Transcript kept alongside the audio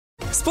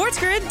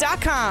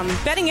SportsGrid.com.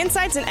 Betting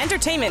insights and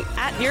entertainment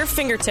at your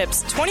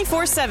fingertips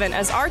 24/7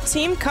 as our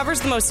team covers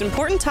the most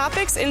important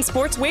topics in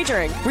sports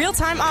wagering.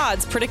 Real-time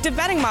odds, predictive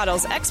betting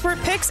models, expert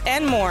picks,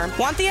 and more.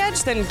 Want the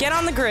edge? Then get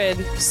on the grid.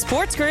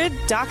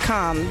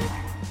 SportsGrid.com.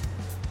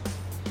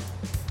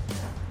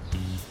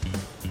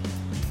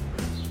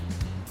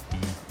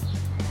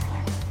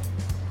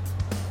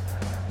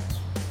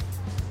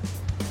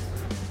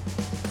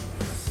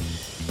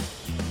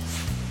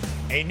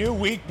 A new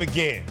week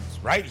begins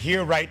right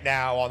here, right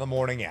now on the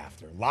morning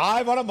after.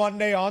 Live on a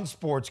Monday on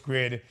Sports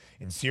Grid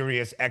in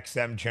Sirius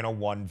XM Channel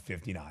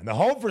 159. The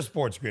home for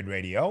Sports Grid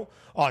Radio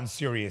on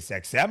Sirius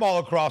XM, all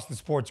across the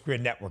Sports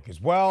Grid network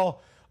as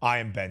well. I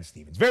am Ben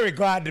Stevens. Very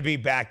glad to be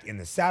back in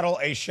the saddle.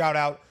 A shout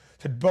out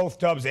to both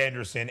Dubs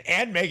Anderson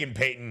and Megan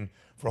Payton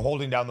for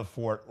holding down the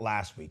fort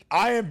last week.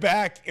 I am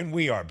back and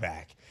we are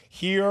back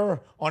here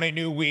on a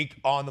new week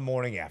on the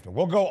morning after.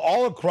 We'll go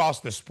all across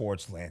the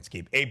sports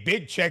landscape. A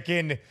big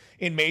check-in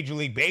in Major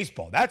League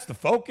Baseball. That's the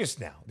focus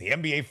now. The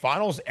NBA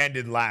Finals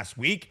ended last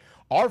week.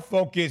 Our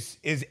focus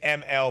is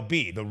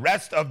MLB. The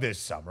rest of this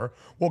summer,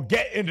 we'll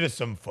get into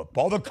some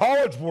football. The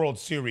College World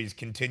Series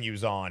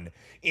continues on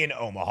in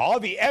Omaha.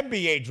 The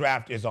NBA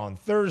draft is on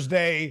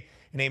Thursday,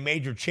 and a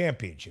major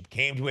championship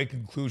came to a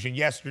conclusion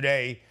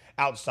yesterday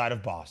outside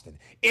of Boston.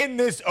 In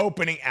this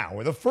opening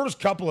hour, the first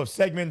couple of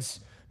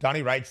segments,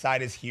 Donnie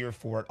Rightside is here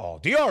for it all.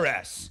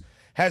 DRS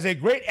has a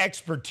great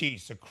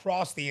expertise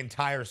across the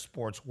entire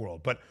sports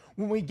world. But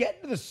when we get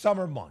into the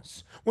summer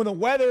months, when the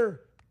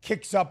weather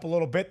kicks up a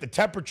little bit, the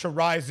temperature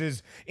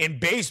rises, and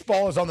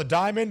baseball is on the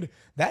diamond,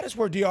 that is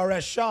where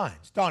DRS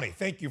shines. Donnie,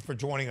 thank you for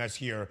joining us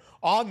here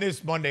on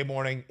this Monday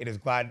morning.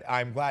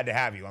 I'm glad to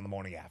have you on the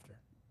morning after.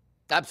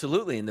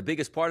 Absolutely. And the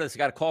biggest part of this, I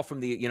got a call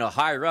from the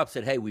higher up,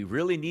 said, hey, we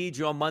really need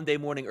you on Monday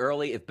morning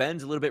early. If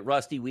Ben's a little bit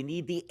rusty, we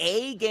need the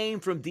A game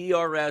from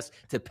DRS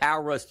to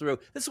power us through.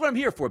 This is what I'm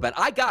here for, Ben.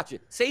 I got you.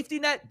 Safety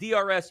net,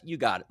 DRS, you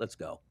got it. Let's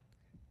go.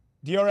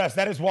 DRS,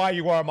 that is why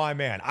you are my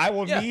man. I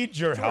will need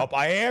your help.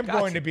 I am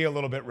going to be a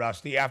little bit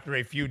rusty after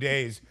a few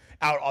days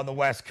out on the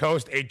West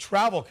Coast. A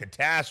travel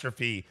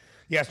catastrophe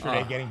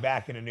yesterday getting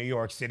back into New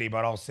York City,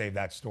 but I'll save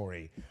that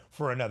story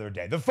for another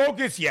day. The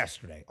focus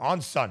yesterday,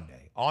 on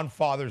Sunday, on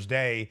Father's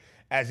Day,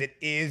 as it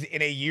is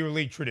in a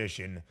yearly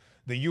tradition,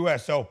 the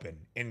U.S. Open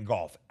in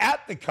golf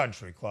at the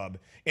Country Club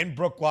in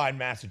Brookline,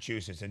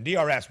 Massachusetts. And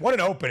DRS, what an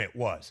open it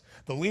was.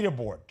 The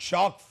leaderboard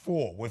chock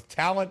full with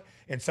talent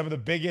and some of the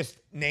biggest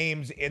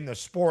names in the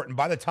sport. And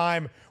by the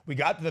time we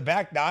got to the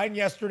back nine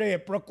yesterday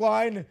at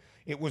Brookline,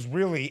 it was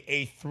really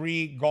a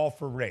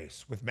three-golfer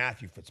race with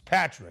Matthew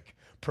Fitzpatrick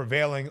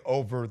prevailing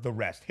over the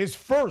rest. His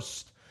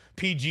first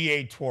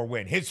PGA Tour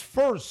win, his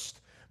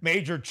first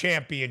major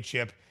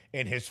championship,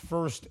 in his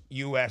first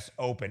U.S.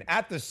 Open.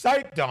 At the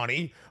site,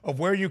 Donnie, of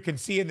where you can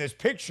see in this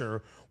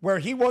picture, where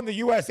he won the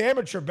U.S.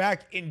 Amateur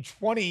back in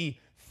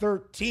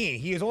 2013.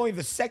 He is only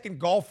the second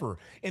golfer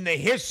in the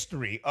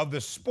history of the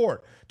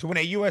sport to win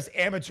a U.S.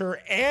 Amateur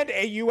and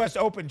a U.S.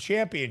 Open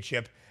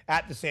championship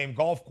at the same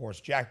golf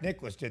course. Jack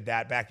Nicklaus did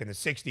that back in the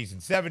 60s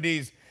and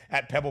 70s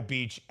at Pebble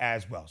Beach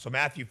as well. So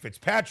Matthew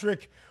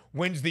Fitzpatrick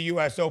wins the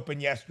U.S. Open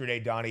yesterday,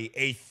 Donnie.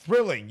 A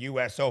thrilling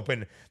U.S.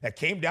 Open that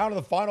came down to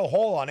the final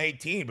hole on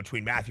 18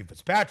 between Matthew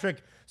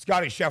Fitzpatrick,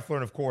 Scotty Scheffler,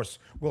 and, of course,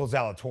 Will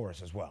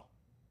Zalatoris as well.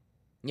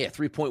 Yeah,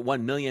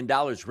 $3.1 million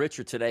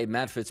richer today,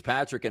 Matt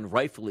Fitzpatrick, and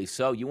rightfully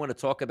so. You want to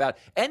talk about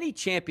any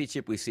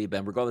championship we see,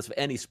 Ben, regardless of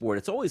any sport.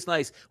 It's always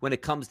nice when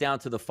it comes down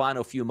to the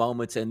final few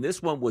moments, and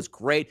this one was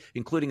great,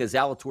 including a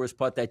Zalatoris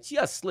putt that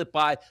just slipped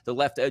by the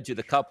left edge of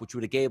the cup, which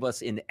would have gave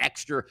us an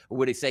extra, or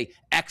would they say,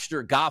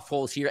 extra golf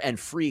holes here and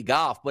free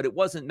golf, but it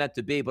wasn't meant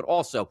to be. But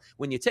also,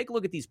 when you take a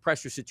look at these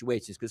pressure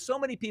situations, because so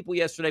many people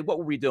yesterday, what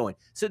were we doing?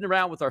 Sitting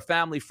around with our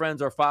family, friends,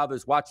 our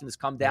fathers, watching this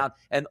come down,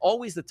 and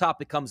always the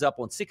topic comes up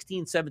on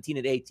 16, 17,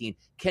 and 18.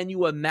 Can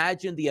you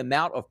imagine the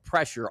amount of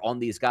pressure on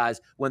these guys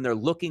when they're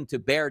looking to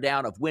bear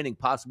down of winning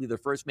possibly their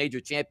first major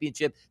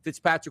championship?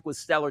 Fitzpatrick was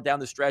stellar down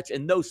the stretch,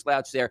 and no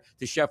slouch there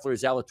to Scheffler,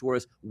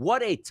 Zalatoris.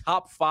 What a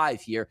top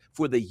five here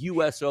for the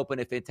U.S. Open.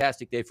 A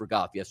fantastic day for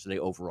golf yesterday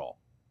overall.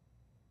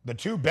 The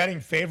two betting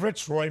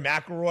favorites, Rory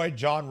McIlroy,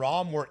 Jon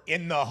Rahm, were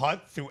in the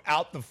hunt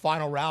throughout the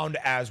final round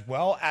as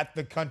well at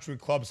the Country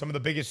Club. Some of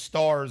the biggest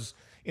stars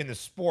in the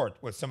sport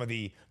with some of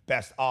the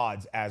best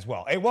odds as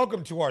well. Hey,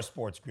 welcome to our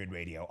Sports Grid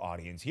Radio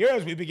audience here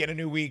as we begin a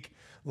new week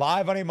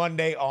live on a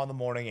Monday on the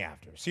morning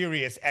after.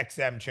 Sirius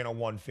XM Channel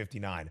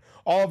 159.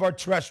 All of our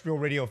terrestrial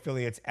radio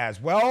affiliates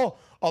as well,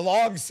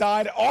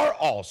 alongside our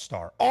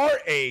all-star, our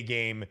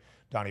A-game,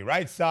 Donnie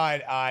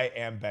Rightside. I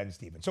am Ben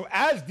Stevens. So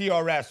as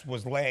DRS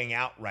was laying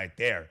out right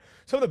there,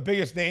 some of the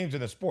biggest names in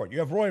the sport. You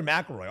have Rory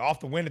McIlroy off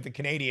the win at the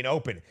Canadian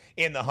Open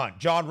in the hunt.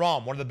 Jon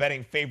Rahm, one of the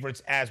betting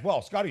favorites as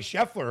well. Scotty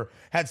Scheffler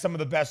had some of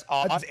the best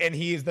odds, and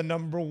he is the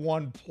number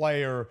one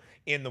player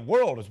in the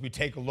world as we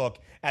take a look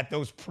at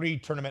those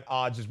pre-tournament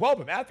odds as well.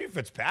 But Matthew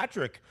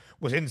Fitzpatrick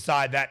was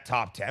inside that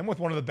top 10 with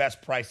one of the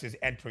best prices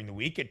entering the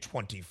week at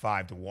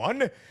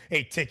 25-1.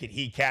 A ticket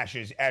he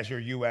cashes as your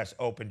U.S.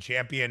 Open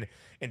champion.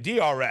 And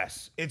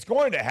DRS, it's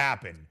going to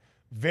happen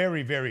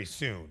very, very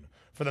soon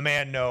for the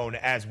man known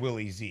as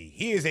Willie Z.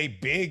 He is a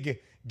big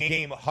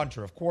game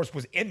hunter. Of course,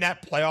 was in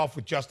that playoff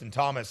with Justin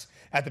Thomas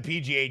at the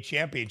PGA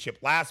Championship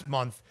last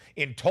month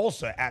in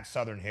Tulsa at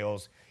Southern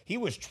Hills. He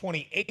was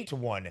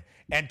 28-1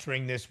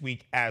 entering this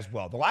week as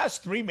well. The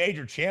last 3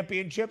 major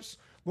championships,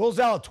 Will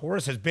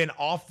Zalatoris has been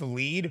off the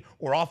lead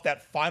or off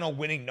that final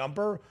winning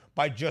number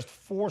by just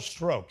 4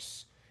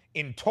 strokes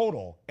in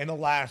total in the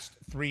last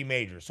 3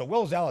 majors. So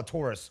Will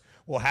Zalatoris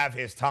will have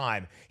his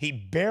time. He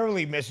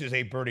barely misses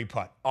a birdie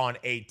putt on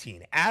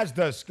 18, as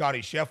does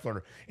Scottie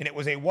Scheffler. And it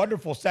was a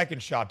wonderful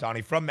second shot,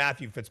 Donnie, from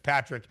Matthew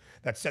Fitzpatrick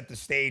that set the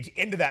stage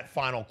into that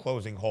final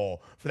closing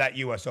hole for that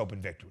U.S.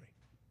 Open victory.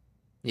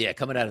 Yeah,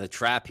 coming out of the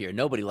trap here.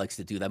 Nobody likes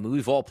to do that. I mean,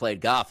 we've all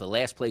played golf. The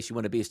last place you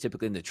want to be is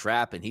typically in the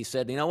trap. And he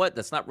said, you know what?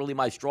 That's not really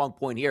my strong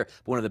point here.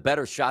 But one of the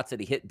better shots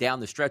that he hit down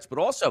the stretch. But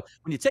also,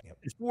 when you take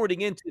it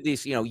forwarding into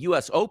this,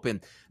 U.S.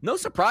 Open, no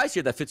surprise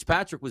here that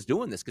Fitzpatrick was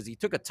doing this because he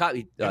took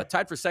he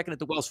tied for second at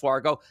the Wells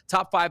Fargo,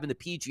 top 5 in the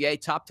PGA,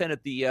 top 10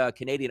 at the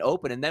Canadian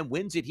Open, and then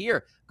wins it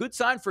here. Good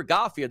sign for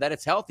golf here that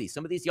it's healthy.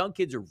 Some of these young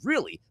kids are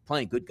really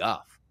playing good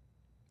golf.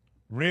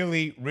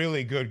 Really,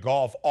 really good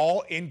golf,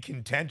 all in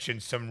contention.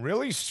 Some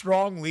really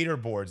strong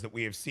leaderboards that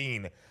we have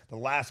seen the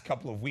last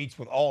couple of weeks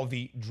with all of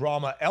the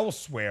drama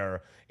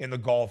elsewhere in the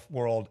golf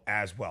world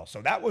as well.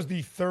 So that was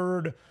the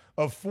third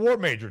of 4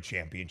 major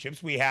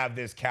championships we have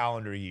this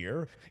calendar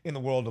year in the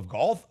world of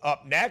golf.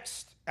 Up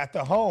next, at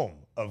the home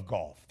of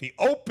golf, the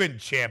Open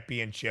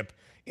Championship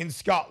in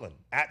Scotland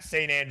at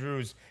St.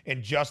 Andrews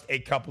in just a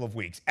couple of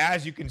weeks.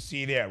 As you can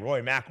see there,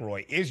 Rory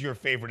McIlroy is your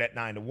favorite at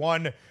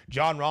 9-1.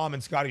 Jon Rahm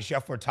and Scottie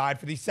Scheffler tied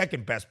for the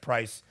second best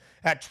price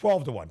at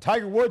 12-1.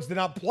 Tiger Woods did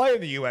not play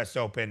in the U.S.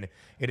 Open.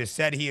 It is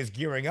said he is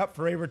gearing up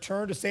for a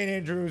return to St.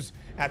 Andrews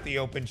at the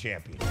Open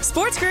Championship.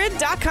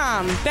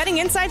 SportsGrid.com. Betting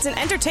insights and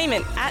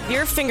entertainment at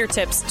your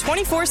fingertips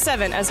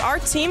 24/7 as our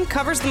team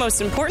covers the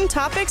most important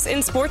topics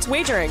in sports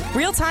wagering.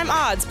 Real-time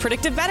odds,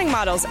 predictive betting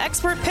models,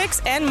 expert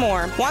picks, and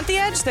more. Want the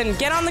edge? Then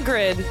get on the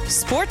grid.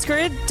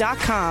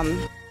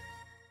 SportsGrid.com.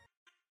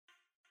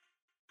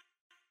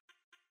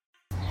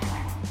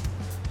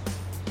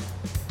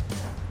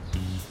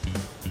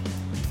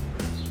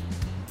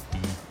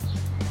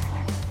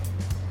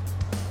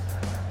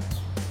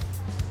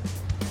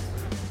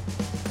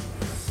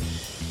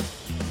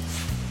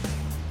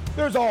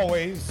 There's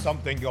always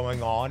something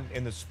going on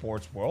in the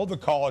sports world. The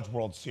College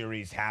World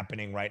Series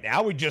happening right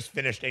now. We just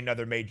finished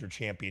another major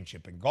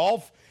championship in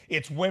golf.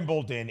 It's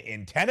Wimbledon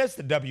in tennis.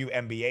 The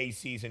WNBA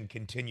season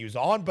continues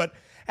on. But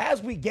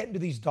as we get into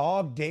these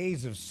dog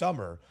days of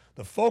summer,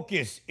 the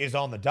focus is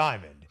on the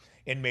diamond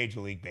in Major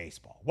League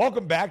Baseball.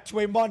 Welcome back to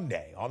a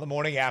Monday on the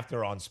morning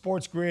after on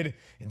Sports Grid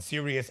and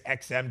Sirius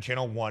XM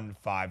Channel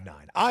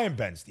 159. I am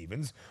Ben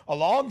Stevens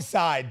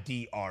alongside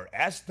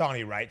DRS,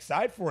 Donnie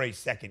Rightside, for a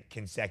second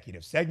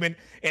consecutive segment.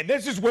 And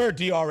this is where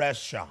DRS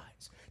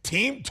shines.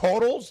 Team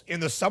totals in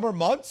the summer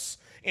months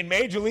in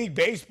Major League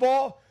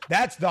Baseball,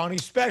 that's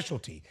Donnie's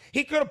specialty.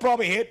 He could have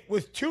probably hit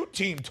with 2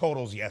 team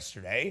totals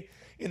yesterday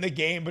in the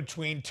game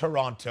between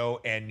Toronto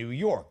and New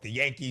York. The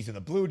Yankees and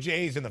the Blue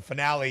Jays in the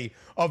finale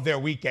of their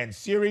weekend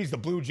series. The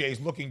Blue Jays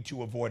looking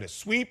to avoid a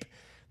sweep.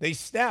 They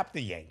snapped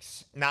the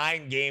Yanks'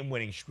 9-game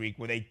winning streak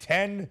with a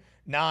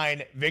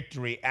 10-9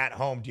 victory at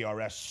home.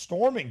 DRS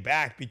storming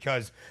back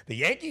because the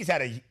Yankees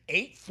had an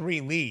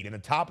 8-3 lead in the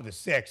top of the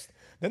 6th.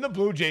 Then the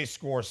Blue Jays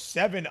score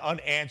 7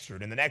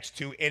 unanswered in the next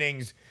 2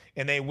 innings,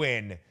 and they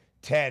win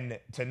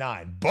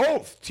 10-9.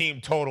 Both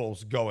team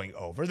totals going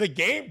over. The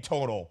game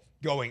total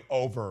going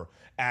over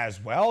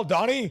as well.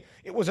 Donnie,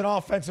 it was an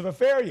offensive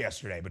affair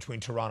yesterday between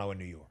Toronto and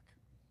New York.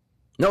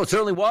 No, it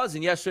certainly was.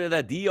 And yesterday,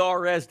 that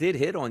DRS did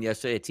hit on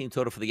yesterday. A team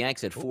total for the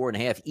Yanks at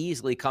 4.5,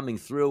 easily coming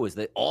through as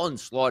the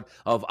onslaught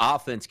of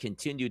offense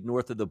continued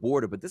north of the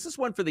border. But this is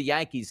one for the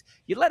Yankees.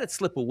 You let it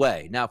slip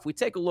away. Now, if we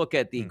take a look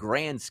at the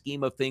grand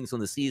scheme of things on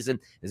the season,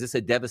 is this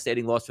a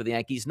devastating loss for the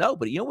Yankees? No,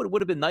 but you know what? It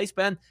would have been nice,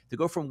 Ben, to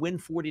go from win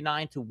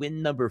 49 to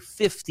win number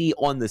 50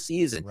 on the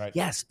season. Right.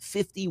 Yes,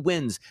 50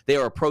 wins they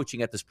are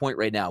approaching at this point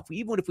right now.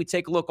 Even if we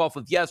take a look off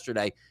of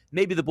yesterday,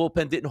 maybe the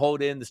bullpen didn't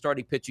hold in, the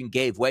starting pitching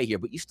gave way here,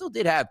 but you still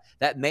did have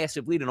that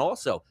massive lead, and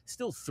also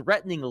still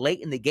threatening late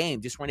in the game,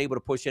 just weren't able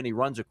to push any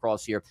runs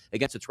across here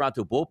against the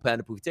Toronto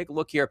bullpen. If we take a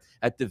look here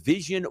at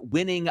division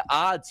winning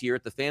odds here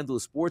at the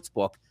FanDuel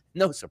Sportsbook,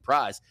 no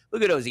surprise.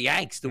 Look at those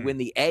Yanks to win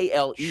the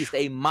AL East,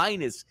 a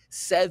minus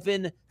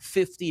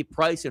 750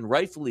 price, and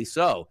rightfully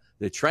so.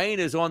 The train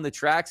is on the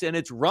tracks, and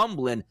it's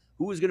rumbling.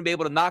 Who is going to be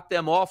able to knock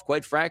them off?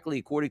 Quite frankly,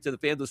 according to the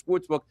FanDuel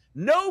Sportsbook,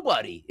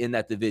 nobody in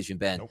that division,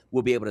 Ben,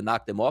 will be able to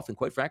knock them off, and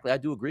quite frankly, I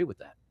do agree with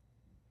that.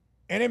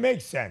 And it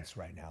makes sense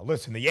right now.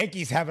 Listen, the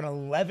Yankees have an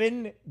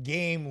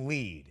 11-game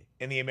lead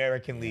in the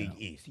American League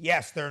East.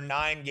 Yes, their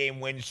 9-game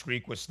win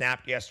streak was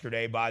snapped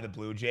yesterday by the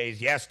Blue Jays.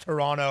 Yes,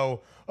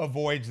 Toronto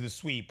avoids the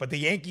sweep, but the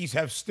Yankees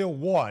have still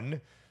won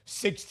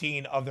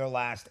 16 of their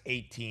last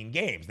 18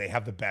 games. They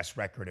have the best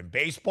record in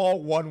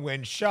baseball, 1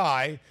 win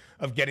shy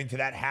of getting to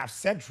that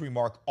half-century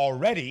mark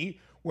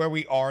already where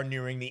we are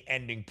nearing the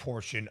ending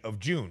portion of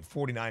June,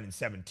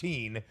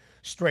 49-17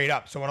 straight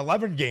up. So an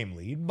 11-game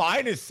lead,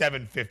 minus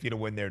 750 to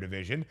win their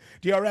division.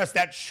 DRS,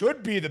 that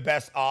should be the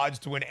best odds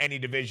to win any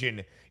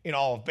division in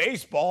all of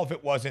baseball if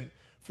it wasn't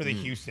for the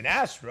Houston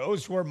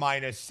Astros, who are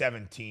minus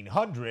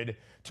 1,700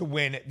 to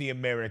win the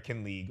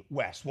American League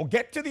West. We'll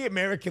get to the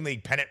American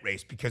League pennant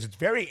race because it's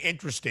very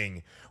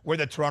interesting where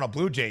the Toronto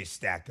Blue Jays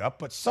stack up.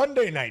 But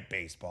Sunday night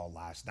baseball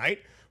last night,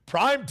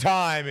 prime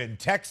time in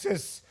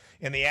Texas,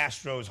 and the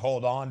Astros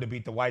hold on to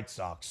beat the White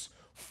Sox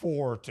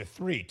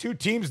 4-3. Two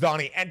teams,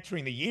 Donnie,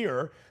 entering the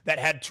year that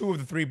had two of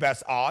the three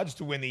best odds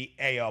to win the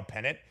AL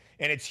pennant,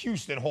 and it's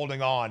Houston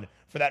holding on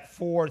for that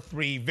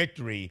 4-3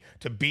 victory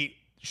to beat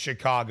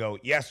Chicago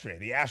yesterday.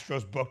 The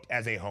Astros booked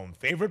as a home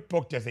favorite,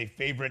 booked as a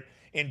favorite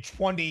in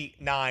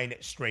 29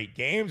 straight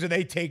games, and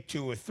they take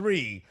 2 of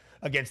 3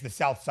 against the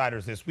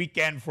Southsiders this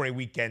weekend for a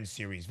weekend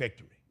series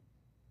victory.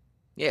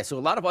 Yeah, so a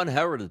lot of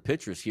unheralded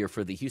pitchers here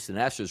for the Houston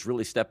Astros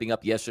really stepping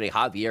up yesterday.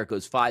 Javier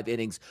goes 5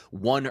 innings,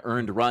 1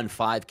 earned run,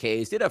 5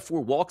 Ks. Did have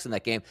 4 walks in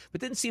that game,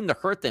 but didn't seem to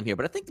hurt them here.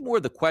 But I think more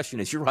of the question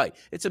is, you're right,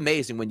 it's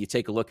amazing when you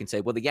take a look and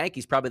say, well, the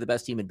Yankees probably the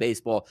best team in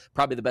baseball,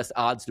 probably the best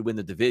odds to win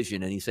the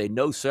division. And you say,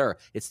 no, sir,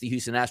 it's the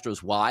Houston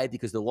Astros. Why?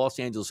 Because the Los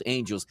Angeles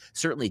Angels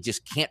certainly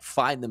just can't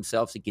find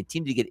themselves and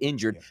continue to get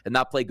injured and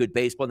not play good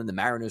baseball. And then the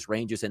Mariners,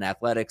 Rangers, and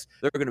Athletics,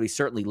 they're going to be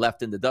certainly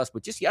left in the dust.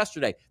 But just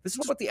yesterday, this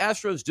is what the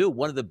Astros do.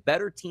 One of the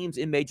better teams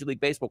in Major League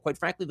Baseball, quite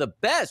frankly, the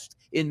best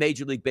in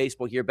Major League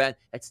Baseball here, Ben,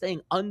 at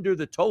staying under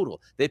the total.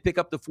 They pick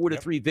up the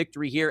 4-3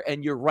 victory here,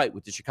 and you're right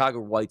with the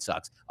Chicago White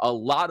Sox. A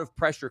lot of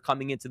pressure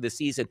coming into the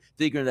season,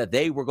 figuring that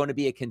they were going to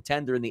be a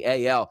contender in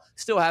the AL.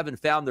 Still haven't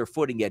found their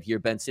footing yet here,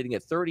 Ben, sitting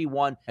at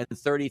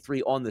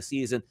 31-33 on the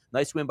season.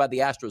 Nice win by the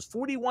Astros,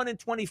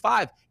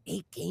 41-25,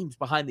 8 games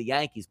behind the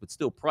Yankees, but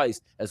still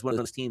priced as one of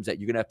those teams that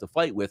you're going to have to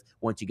fight with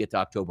once you get to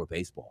October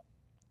baseball.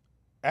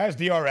 As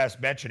DRS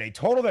mentioned, a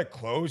total that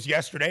closed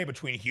yesterday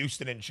between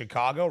Houston and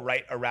Chicago,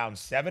 right around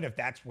 7. If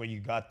that's where you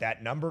got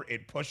that number,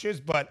 it pushes.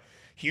 But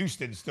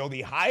Houston still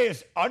the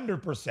highest under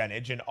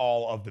percentage in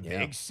all of the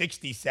bigs,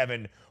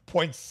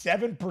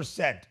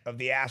 67.7% of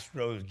the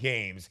Astros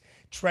games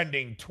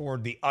trending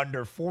toward the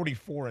under,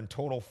 44 in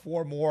total,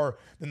 4 more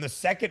than the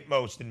second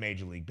most in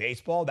Major League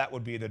Baseball. That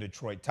would be the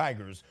Detroit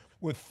Tigers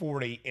with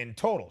 40 in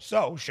total.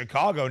 So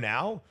Chicago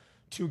now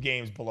 2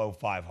 games below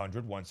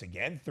 500 once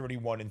again,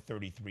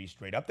 31-33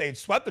 straight up. They had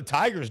swept the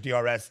Tigers,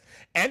 DRS,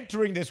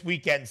 entering this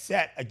weekend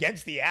set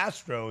against the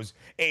Astros,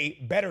 a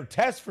better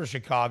test for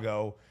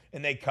Chicago,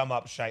 and they come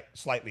up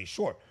slightly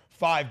short.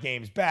 5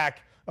 games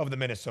back of the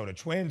Minnesota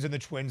Twins, and the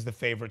Twins the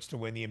favorites to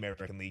win the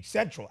American League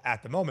Central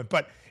at the moment.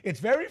 But it's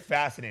very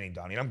fascinating,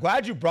 Donnie, and I'm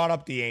glad you brought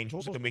up the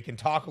Angels, and we can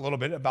talk a little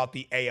bit about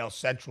the AL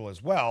Central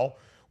as well.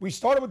 We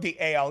started with the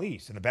AL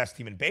East and the best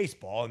team in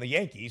baseball, and the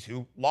Yankees,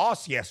 who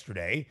lost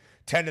yesterday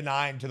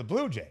 10-9 to the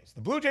Blue Jays.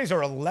 The Blue Jays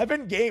are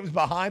 11 games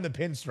behind the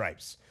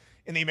Pinstripes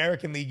in the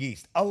American League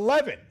East.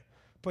 11.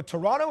 But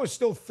Toronto is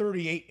still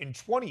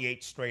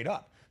 38-28 straight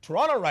up.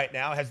 Toronto right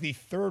now has the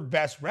 3rd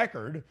best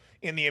record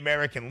in the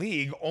American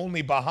League,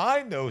 only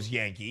behind those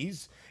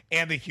Yankees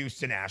and the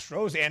Houston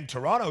Astros. And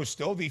Toronto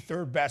still the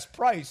 3rd best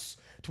price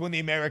to win the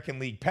American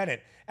League pennant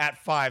at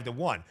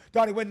 5-1.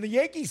 Donnie, when the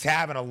Yankees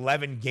have an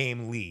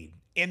 11-game lead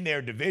in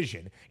their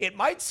division, it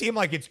might seem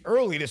like it's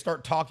early to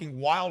start talking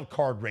wild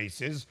card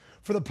races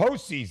for the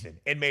postseason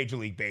in Major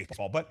League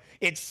Baseball, but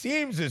it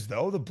seems as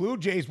though the Blue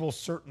Jays will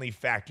certainly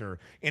factor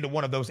into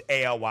one of those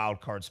AL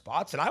wild card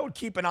spots, and I would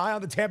keep an eye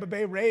on the Tampa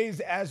Bay Rays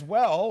as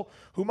well,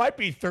 who might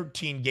be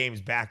 13 games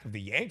back of the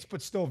Yanks,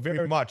 but still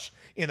very much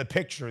in the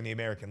picture in the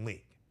American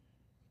League.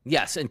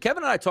 Yes, and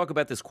Kevin and I talk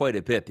about this quite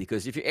a bit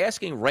because if you're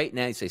asking right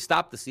now, you say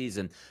stop the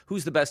season,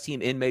 who's the best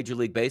team in Major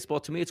League Baseball?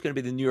 To me, it's going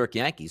to be the New York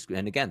Yankees.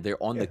 And again, they're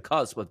on the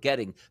cusp of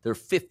getting their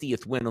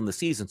 50th win on the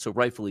season, so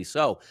rightfully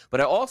so. But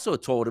I also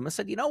told him, I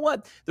said, you know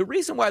what? The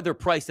reason why they're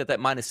priced at that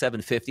minus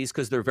 750 is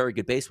because they're a very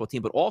good baseball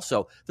team, but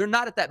also they're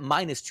not at that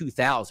minus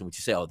 2,000, which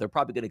you say, oh, they're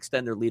probably going to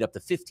extend their lead up to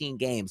 15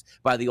 games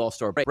by the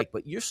All-Star break.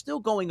 But you're still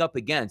going up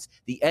against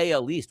the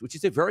AL East, which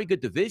is a very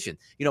good division.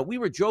 You know, we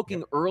were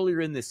joking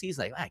earlier in the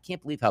season, like, I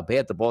can't believe how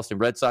bad the Boston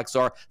Red Sox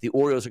are. The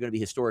Orioles are going to be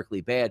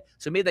historically bad.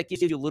 So maybe that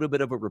gives you a little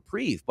bit of a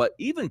reprieve. But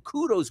even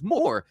kudos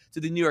more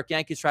to the New York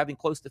Yankees for having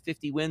close to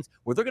 50 wins,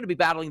 where they're going to be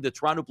battling the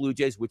Toronto Blue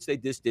Jays, which they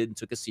just did and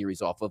took a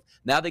series off of.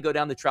 Now they go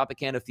down the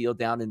Tropicana Field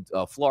down in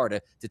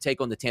Florida to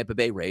take on the Tampa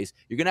Bay Rays.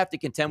 You're going to have to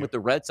contend with the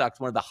Red Sox,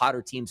 one of the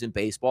hotter teams in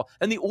baseball,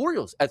 and the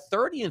Orioles at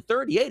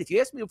 30-38. If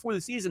you asked me before the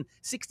season,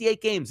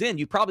 68 games in,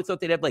 you probably thought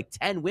they'd have like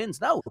 10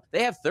 wins. No,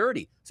 they have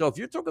 30. So if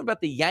you're talking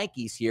about the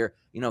Yankees here,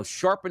 you know,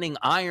 sharpening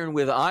iron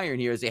with iron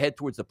here as they head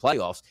towards the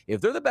playoffs, if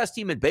they're the best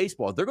team in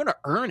baseball, they're going to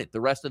earn it the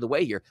rest of the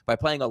way here by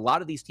playing a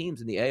lot of these teams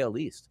in the AL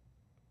East.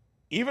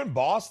 Even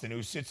Boston,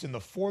 who sits in the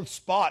 4th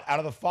spot out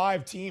of the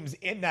 5 teams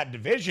in that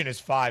division, is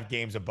 5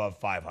 games above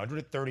 500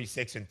 at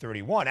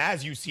 36-31.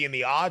 As you see in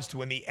the odds to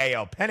win the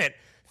AL pennant,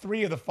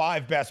 3 of the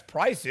 5 best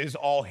prices,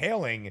 all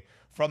hailing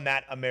from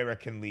that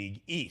American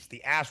League East.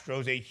 The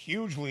Astros, a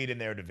huge lead in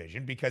their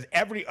division because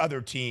every other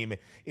team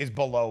is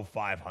below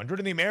 500.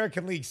 In the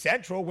American League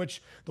Central,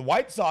 which the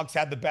White Sox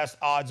had the best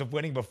odds of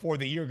winning before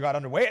the year got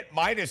underway at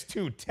minus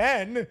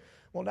 210,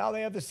 well, now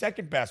they have the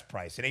second best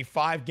price in a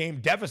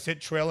 5-game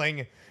deficit,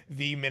 trailing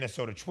the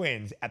Minnesota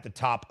Twins at the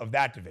top of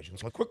that division.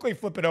 So let's quickly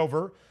flip it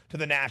over to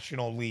the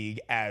National League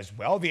as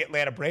well. The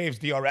Atlanta Braves,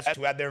 DRS,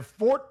 who had their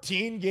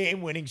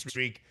 14-game winning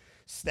streak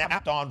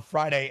snapped on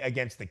Friday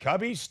against the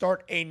Cubbies,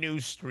 start a new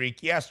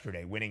streak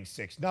yesterday, winning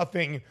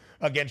 6-0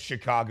 against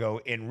Chicago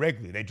in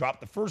Wrigley. They dropped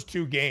the first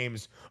 2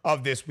 games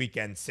of this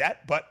weekend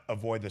set, but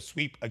avoid the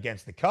sweep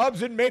against the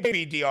Cubs, and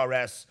maybe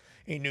DRS,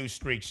 a new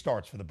streak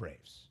starts for the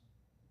Braves.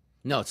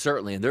 No,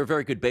 certainly, and they're a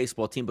very good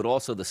baseball team, but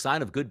also the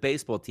sign of good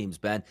baseball teams,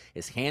 Ben,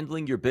 is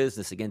handling your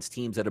business against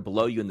teams that are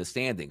below you in the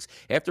standings.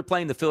 After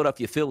playing the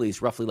Philadelphia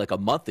Phillies roughly like a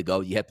month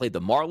ago, you had played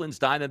the Marlins,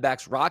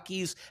 Diamondbacks,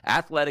 Rockies,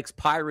 Athletics,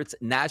 Pirates,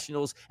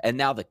 Nationals, and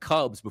now the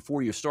Cubs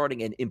before you're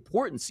starting an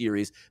important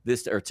series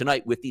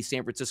tonight with the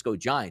San Francisco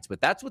Giants.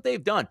 But that's what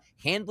they've done,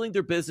 handling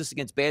their business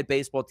against bad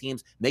baseball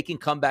teams, making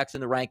comebacks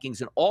in the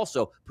rankings, and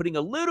also putting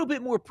a little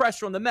bit more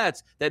pressure on the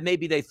Mets that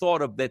maybe they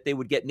thought of that they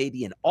would get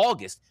maybe in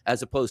August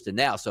as opposed to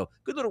now. So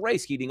good little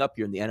race heating up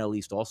here in the NL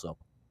East also.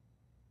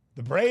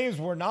 The Braves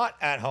were not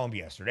at home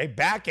yesterday,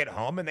 back at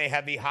home, and they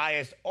had the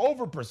highest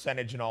over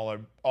percentage in all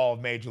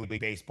of Major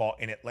League Baseball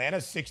in Atlanta,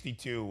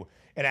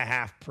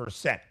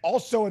 62.5%.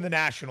 Also in the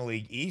National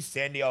League East,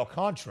 Sandy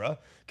Alcantara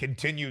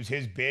continues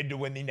his bid to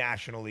win the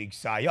National League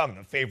Cy Young.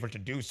 The favorite to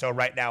do so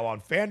right now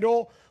on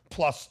FanDuel,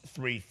 plus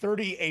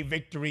 330, a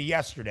victory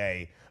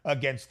yesterday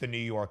against the New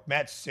York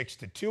Mets,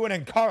 6-2.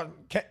 An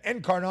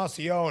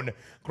Encarnacion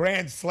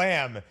grand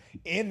slam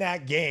in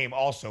that game,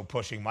 also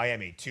pushing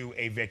Miami to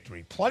a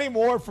victory. Plenty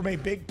more from a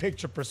big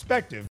picture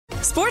perspective.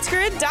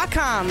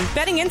 SportsGrid.com.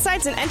 Betting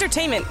insights and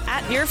entertainment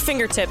at your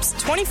fingertips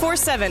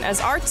 24/7 as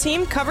our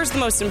team covers the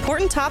most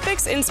important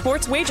topics in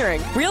sports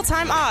wagering.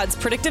 Real-time odds,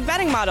 predictive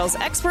betting models,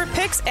 expert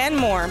picks, and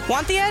more.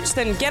 Want the edge?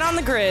 Then get on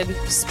the grid.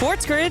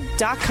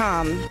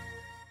 SportsGrid.com.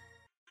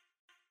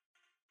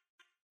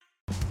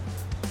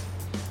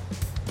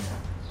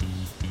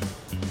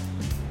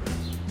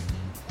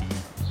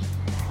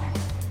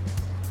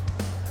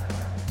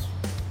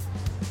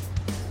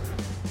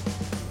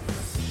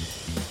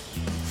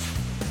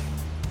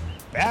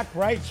 Back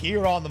right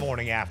here on the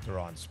Morning After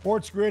on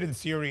Sports Grid and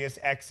Sirius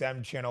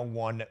XM Channel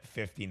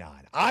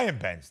 159. I am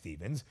Ben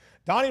Stevens.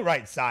 Donnie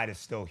Rightside is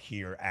still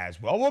here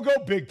as well. We'll go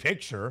big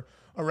picture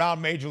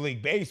around Major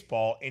League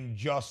Baseball in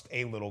just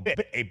a little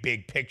bit. A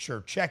big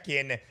picture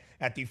check-in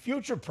at the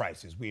future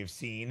prices we have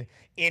seen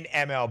in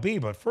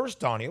MLB. But first,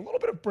 Donnie, a little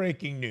bit of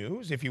breaking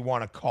news, if you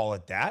want to call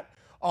it that,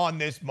 on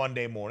this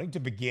Monday morning to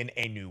begin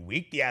a new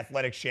week. The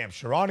Athletic Shams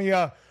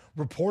Charania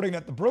reporting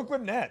that the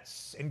Brooklyn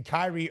Nets and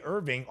Kyrie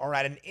Irving are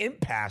at an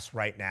impasse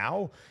right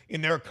now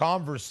in their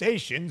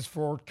conversations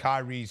for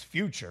Kyrie's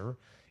future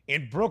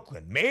in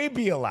Brooklyn,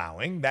 maybe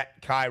allowing that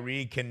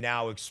Kyrie can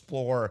now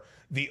explore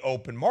the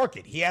open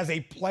market. He has a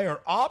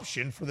player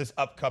option for this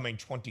upcoming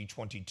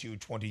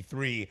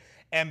 2022-23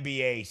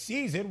 NBA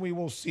season. We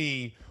will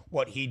see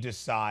what he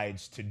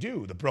decides to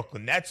do. The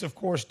Brooklyn Nets, of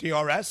course,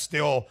 DRS,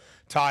 still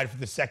tied for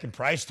the second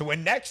prize to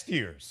win next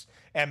year's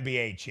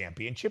NBA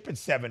championship at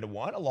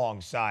 7-1,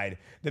 alongside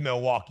the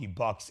Milwaukee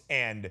Bucks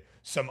and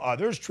some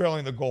others,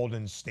 trailing the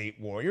Golden State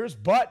Warriors.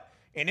 But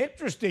an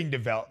interesting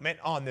development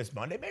on this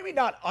Monday, maybe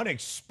not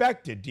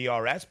unexpected,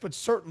 DRS, but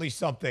certainly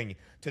something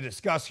to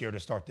discuss here to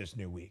start this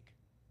new week.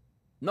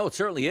 No, it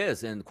certainly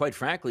is. And quite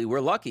frankly, we're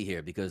lucky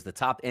here because the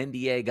top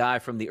NBA guy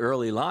from the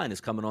early line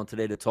is coming on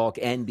today to talk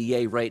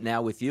NBA right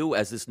now with you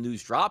as this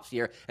news drops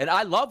here. And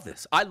I love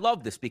this. I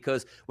love this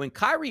because when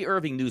Kyrie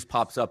Irving news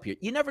pops up here,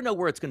 you never know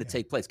where it's going to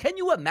take place. Can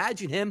you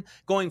imagine him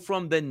going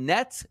from the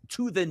Nets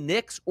to the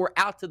Knicks or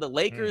out to the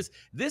Lakers?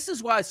 This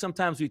is why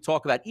sometimes we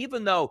talk about,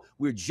 even though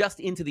we're just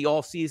into the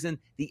offseason,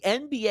 the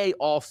NBA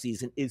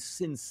offseason is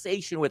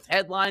sensational with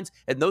headlines.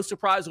 And no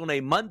surprise, on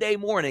a Monday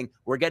morning,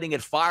 we're getting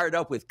it fired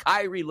up with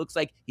Kyrie. Looks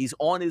like he's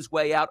on his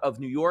way out of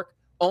New York,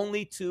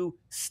 only to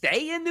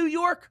stay in New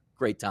York.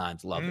 Great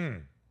times. Love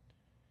it.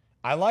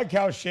 I like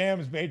how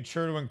Shams made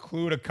sure to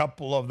include a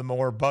couple of the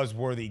more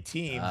buzzworthy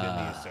teams in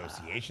the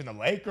association. The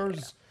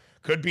Lakers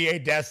could be a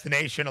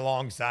destination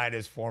alongside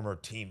his former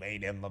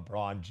teammate in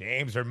LeBron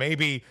James, or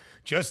maybe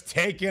just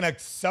taking a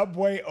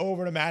subway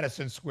over to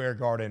Madison Square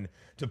Garden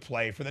to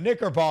play for the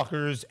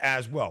Knickerbockers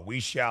as well.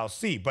 We shall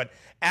see. But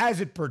as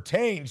it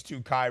pertains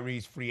to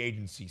Kyrie's free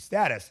agency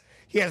status,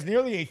 he has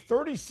nearly a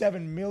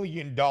 $37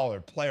 million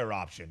player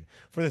option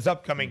for this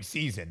upcoming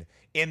season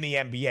in the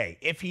NBA.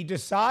 If he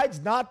decides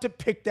not to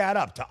pick that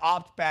up, to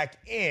opt back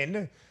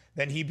in,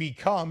 then he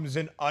becomes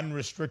an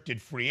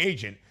unrestricted free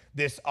agent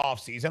this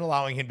offseason,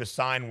 allowing him to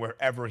sign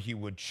wherever he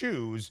would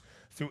choose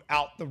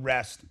throughout the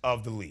rest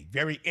of the league.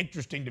 Very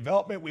interesting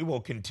development we will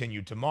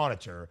continue to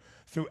monitor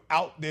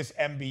throughout this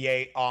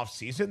NBA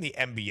offseason. The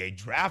NBA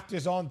draft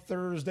is on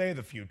Thursday.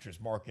 The futures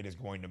market is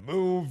going to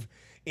move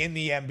in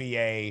the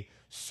NBA,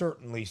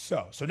 certainly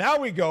so. So now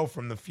we go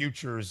from the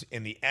futures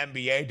in the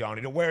NBA,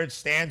 Donnie, to where it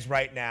stands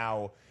right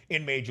now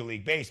in Major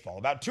League Baseball.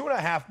 About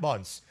 2.5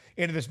 months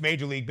into this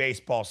Major League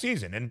Baseball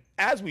season. And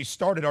as we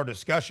started our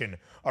discussion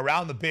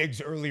around the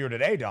bigs earlier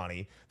today,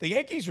 Donnie, the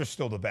Yankees are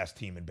still the best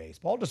team in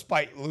baseball,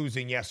 despite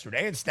losing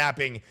yesterday and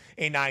snapping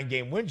a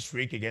 9-game win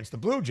streak against the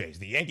Blue Jays.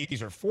 The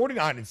Yankees are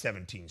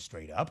 49-17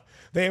 straight up.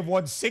 They have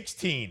won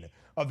 16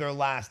 of their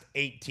last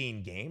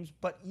 18 games.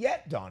 But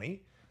yet,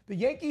 Donnie, the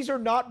Yankees are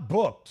not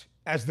booked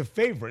as the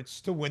favorites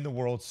to win the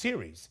World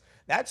Series.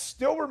 That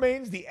still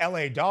remains the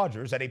LA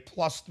Dodgers at a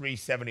plus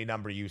 370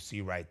 number you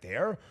see right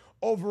there,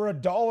 over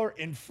 $1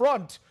 in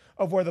front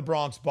of where the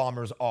Bronx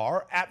Bombers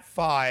are at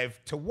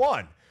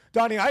 5-1.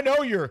 Donnie, I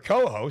know you're a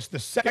co-host. The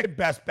second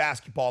best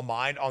basketball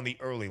mind on the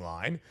early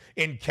line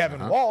in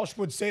Kevin Walsh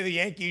would say the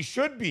Yankees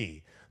should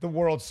be the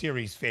World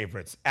Series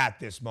favorites at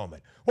this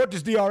moment. What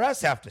does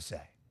DRS have to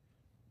say?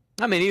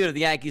 I mean, even if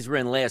the Yankees were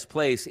in last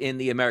place in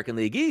the American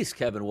League East,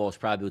 Kevin Walsh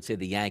probably would say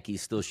the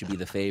Yankees still should be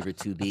the favorite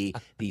to be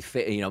the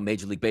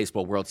Major League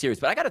Baseball World Series.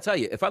 But I got to tell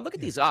you, if I look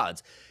at these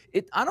odds,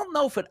 I don't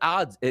know if it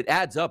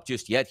adds up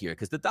just yet here,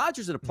 because the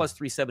Dodgers at a plus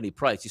 370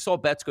 price. You saw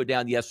bets go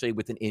down yesterday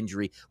with an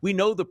injury. We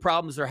know the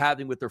problems they're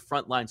having with their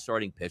frontline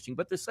starting pitching,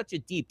 but they're such a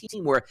deep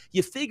team where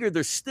you figure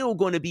they're still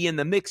going to be in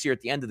the mix here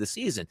at the end of the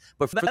season.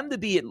 But for them to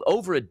be at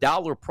over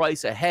 $1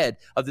 price ahead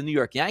of the New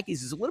York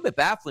Yankees is a little bit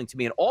baffling to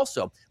me. And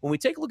also, when we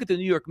take a look at the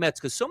New York Mets,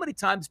 because so many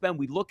times, Ben,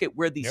 we look at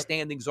where these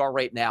standings are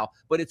right now,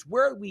 but it's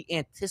where we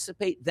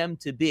anticipate them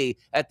to be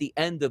at the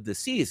end of the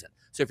season.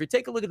 So if you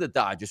take a look at the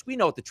Dodgers, we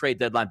know at the trade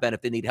deadline, Ben,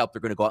 if they need help, they're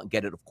going to go out and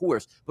get it, of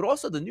course. But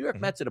also the New York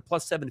Mets at a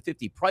plus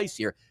 750 price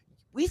here.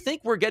 We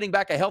think we're getting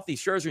back a healthy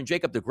Scherzer and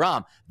Jacob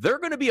deGrom. They're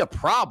going to be a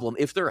problem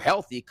if they're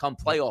healthy come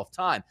playoff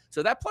time.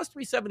 So that plus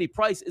 370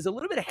 price is a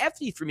little bit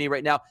hefty for me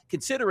right now,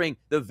 considering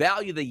the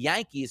value of the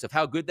Yankees of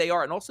how good they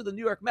are, and also the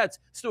New York Mets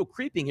still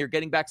creeping here,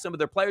 getting back some of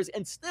their players,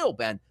 and still,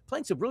 Ben,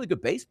 playing some really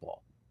good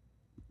baseball.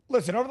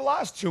 Listen, over the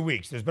last 2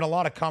 weeks, there's been a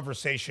lot of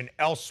conversation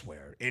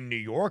elsewhere in New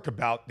York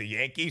about the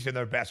Yankees and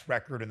their best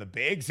record in the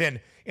bigs, and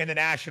in the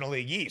National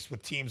League East,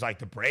 with teams like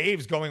the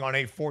Braves going on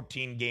a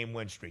 14-game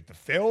win streak. The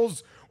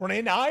Phils were on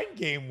a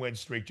 9-game win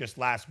streak just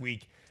last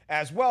week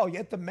as well,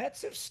 yet the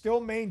Mets have still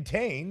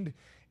maintained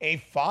a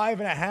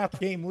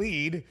 5.5-game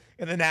lead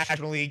in the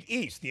National League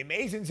East. The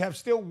Amazons have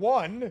still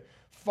won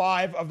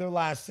 5 of their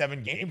last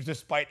 7 games,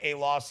 despite a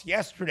loss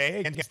yesterday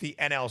against the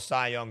NL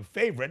Cy Young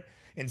favorite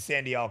in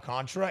Sandy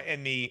Alcantara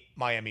and the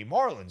Miami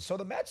Marlins. So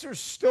the Mets are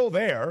still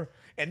there,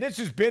 and this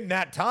has been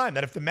that time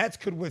that if the Mets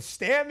could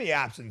withstand the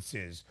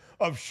absences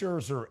of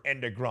Scherzer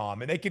and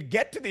deGrom, and they could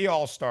get to the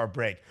All-Star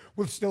break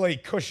with still a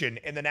cushion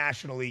in the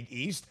National League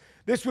East,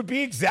 this would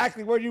be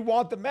exactly where you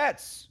want the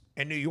Mets.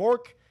 And New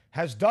York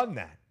has done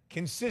that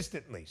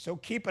consistently. So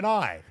keep an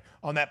eye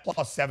on that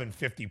plus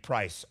 750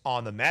 price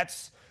on the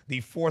Mets,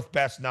 the 4th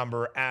best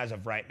number as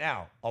of right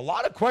now. A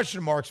lot of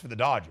question marks for the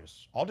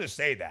Dodgers. I'll just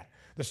say that.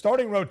 The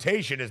starting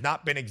rotation has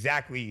not been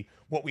exactly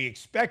what we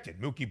expected.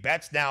 Mookie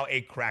Betts now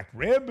a cracked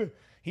rib.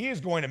 He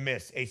is going to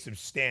miss a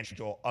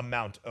substantial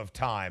amount of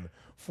time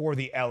for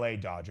the LA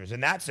Dodgers.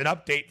 And that's an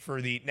update for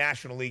the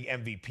National League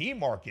MVP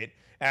market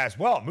as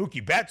well.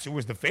 Mookie Betts, who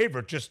was the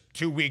favorite just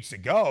 2 weeks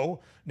ago,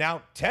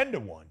 now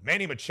 10-1.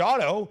 Manny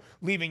Machado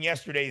leaving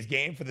yesterday's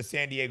game for the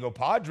San Diego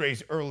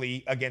Padres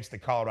early against the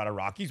Colorado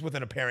Rockies with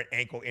an apparent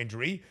ankle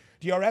injury.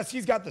 DRS,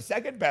 he's got the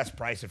second best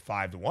price at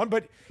 5-1,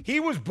 but he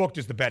was booked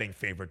as the betting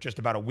favorite just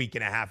about a week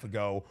and a half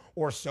ago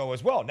or so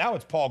as well. Now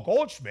it's Paul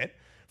Goldschmidt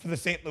for the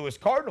St. Louis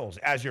Cardinals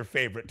as your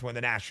favorite to win the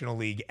National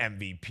League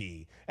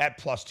MVP at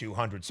plus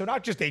 200. So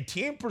not just a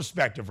team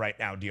perspective right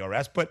now,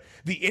 DRS, but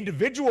the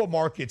individual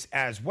markets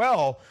as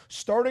well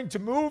starting to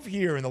move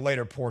here in the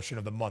later portion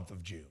of the month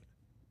of June.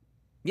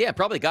 Yeah,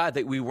 probably a guy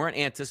that we weren't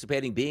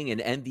anticipating being an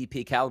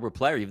MVP caliber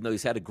player, even though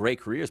he's had a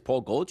great career, is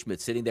Paul Goldschmidt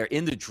sitting there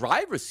in the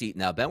driver's seat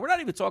now, Ben. We're not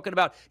even talking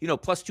about,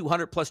 plus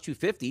 200, plus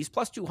 250. He's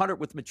plus 200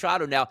 with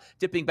Machado now,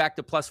 dipping back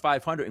to plus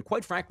 500. And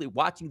quite frankly,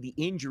 watching the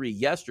injury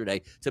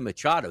yesterday to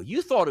Machado,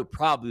 you thought it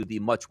probably would be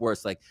much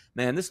worse. Like,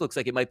 man, this looks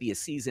like it might be a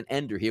season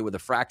ender here with a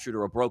fractured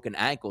or a broken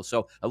ankle.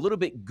 So a little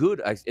bit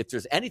good, if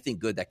there's anything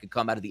good that could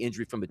come out of the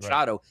injury from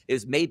Machado,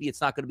 is maybe it's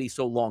not going to be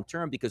so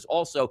long-term, because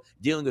also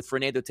dealing with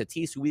Fernando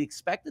Tatis, who we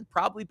expected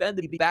probably Ben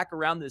to be back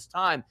around this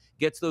time,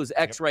 gets those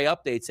X-ray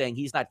updates saying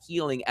he's not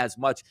healing as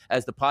much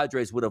as the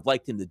Padres would have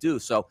liked him to do.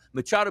 So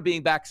Machado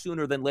being back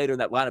sooner than later in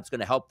that lineup is going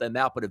to help them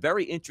out. But a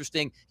very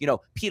interesting,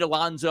 Pete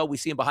Alonso, we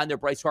see him behind there,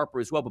 Bryce Harper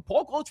as well. But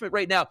Paul Goldschmidt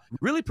right now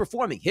really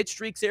performing. Hit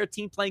streaks there,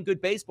 team playing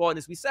good baseball. And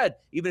as we said,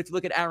 even if you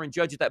look at Aaron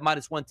Judge at that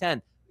minus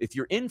 110, if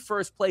you're in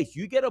first place,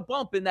 you get a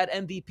bump in that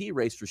MVP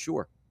race for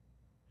sure.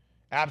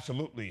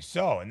 Absolutely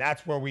so. And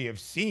that's where we have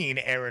seen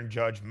Aaron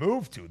Judge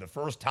move to. The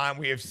first time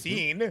we have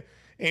seen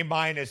a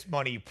minus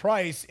money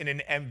price in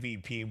an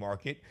MVP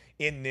market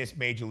in this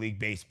Major League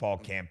Baseball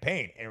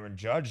campaign. Aaron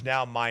Judge,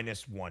 now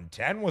minus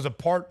 110, was a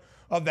part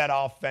of that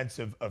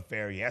offensive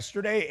affair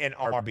yesterday, an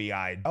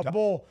RBI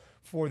double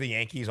for the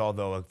Yankees,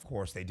 although, of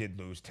course, they did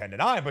lose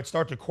 10-9, but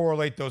start to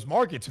correlate those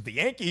markets. If the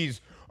Yankees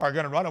are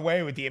going to run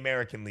away with the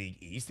American League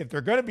East, if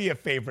they're going to be a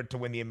favorite to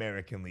win the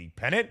American League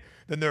pennant,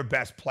 then their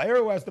best player,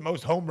 who has the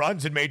most home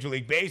runs in Major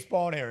League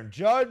Baseball, and Aaron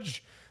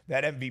Judge,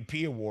 that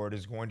MVP award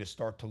is going to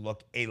start to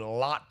look a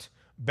lot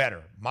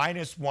better.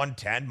 Minus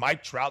 110.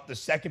 Mike Trout, the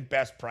second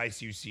best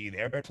price you see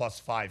there, plus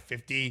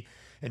 550.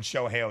 And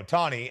Shohei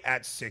Ohtani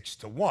at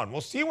 6-1.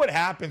 We'll see what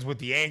happens with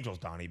the Angels,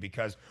 Donnie,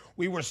 because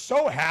we were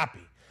so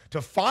happy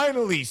to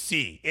finally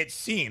see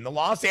the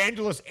Los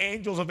Angeles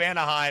Angels of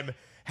Anaheim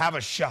have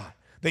a shot.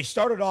 They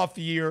started off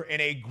the year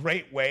in a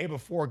great way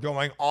before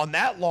going on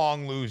that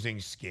long losing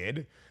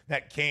skid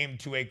that came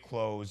to a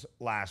close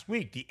last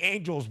week. The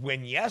Angels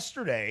win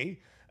yesterday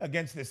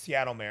against the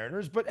Seattle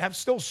Mariners, but have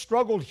still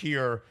struggled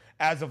here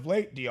as of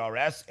late,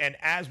 DRS. And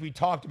as we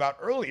talked about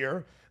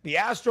earlier, the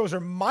Astros are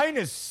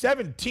minus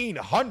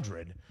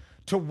 1,700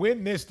 to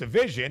win this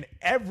division.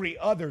 Every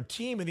other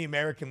team in the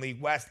American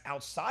League West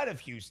outside of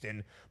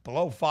Houston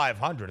below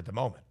 500 at the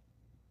moment.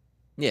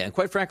 Yeah, and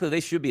quite frankly, they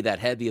should be that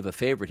heavy of a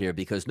favorite here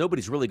because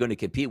nobody's really going to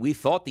compete. We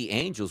thought the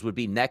Angels would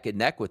be neck and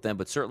neck with them,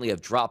 but certainly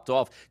have dropped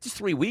off. Just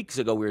 3 weeks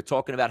ago, we were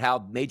talking about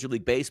how Major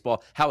League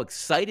Baseball, how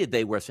excited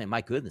they were, saying, my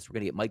goodness, we're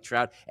going to get Mike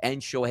Trout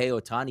and Shohei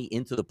Ohtani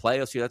into the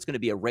playoffs here. That's going to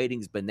be a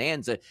ratings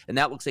bonanza, and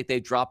that looks like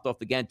they've dropped off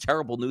again.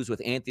 Terrible news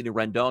with Anthony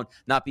Rendon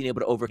not being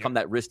able to overcome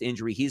that wrist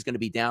injury. He's going to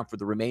be down for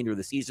the remainder of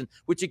the season,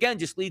 which again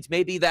just leads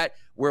maybe that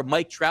where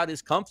Mike Trout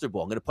is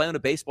comfortable. I'm going to play on a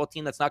baseball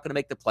team that's not going to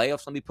make the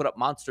playoffs. Let me put up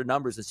monster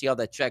numbers and see how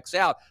that checks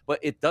out. But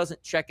it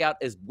doesn't check out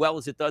as well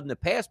as it did in the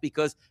past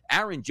because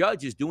Aaron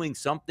Judge is doing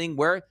something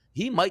where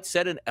he might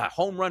set a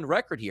home run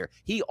record here.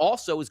 He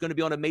also is going to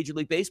be on a Major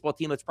League Baseball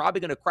team that's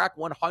probably going to crack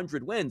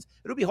 100 wins.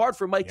 It'll be hard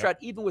for Mike Trout,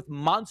 even with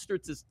monster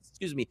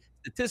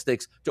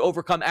statistics, to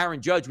overcome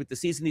Aaron Judge with the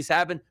season he's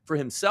having for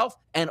himself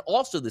and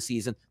also the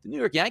season the New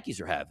York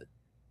Yankees are having.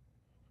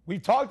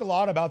 We've talked a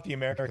lot about the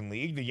American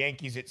League. The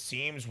Yankees, it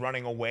seems,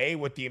 running away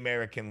with the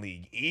American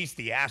League East.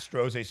 The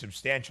Astros, a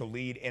substantial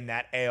lead in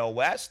that AL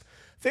West.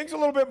 Things a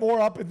little bit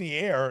more up in the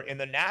air in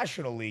the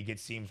National League, it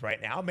seems,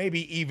 right now.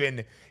 Maybe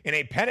even in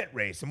a pennant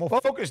race. And we'll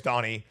focus,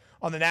 Donnie,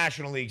 on the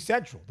National League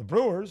Central. The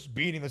Brewers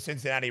beating the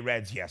Cincinnati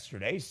Reds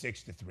yesterday,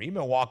 6-3.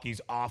 Milwaukee's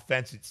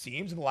offense, it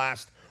seems, in the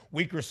last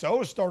week or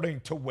so is starting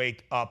to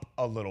wake up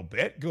a little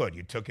bit. Good.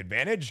 You took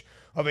advantage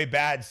of a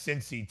bad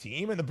Cincy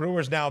team, and the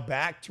Brewers now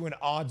back to an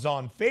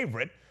odds-on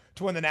favorite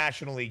to win the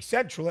National League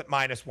Central at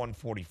minus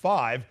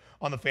 145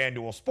 on the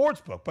FanDuel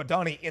Sportsbook. But,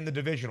 Donnie, in the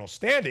divisional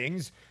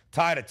standings,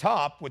 tied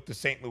atop with the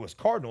St. Louis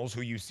Cardinals,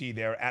 who you see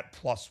there at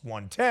plus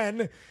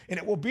 110, and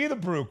it will be the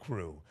Brew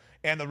Crew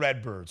and the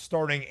Redbirds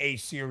starting a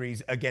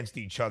series against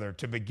each other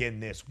to begin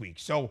this week.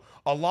 So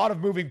a lot of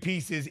moving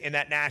pieces in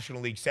that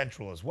National League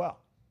Central as well.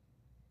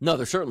 No,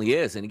 there certainly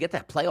is. And you get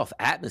that playoff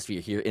atmosphere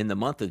here in the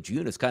month of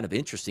June. It's kind of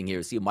interesting here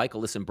to see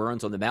Michaelis and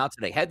Burns on the mound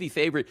today. Heavy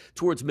favorite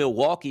towards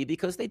Milwaukee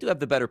because they do have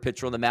the better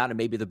pitcher on the mound and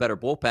maybe the better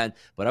bullpen.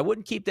 But I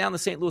wouldn't keep down the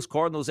St. Louis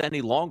Cardinals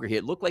any longer here.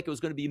 It looked like it was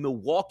going to be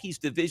Milwaukee's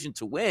division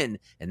to win.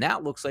 And now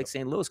it looks like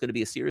St. Louis is going to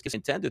be a serious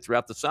contender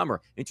throughout the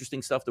summer.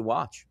 Interesting stuff to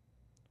watch.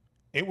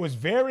 It was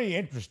very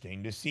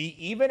interesting to see,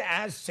 even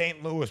as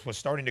St. Louis was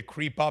starting to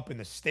creep up in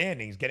the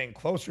standings, getting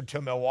closer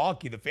to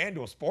Milwaukee, the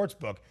FanDuel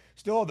Sportsbook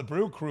still had the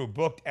Brew Crew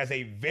booked as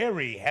a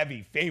very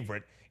heavy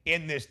favorite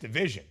in this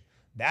division.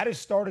 That has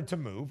started to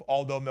move,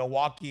 although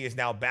Milwaukee is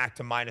now back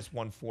to minus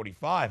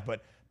 145.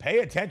 But pay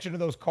attention to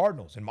those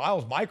Cardinals. And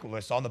Miles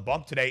Michaelis on the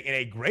bump today in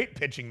a great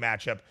pitching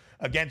matchup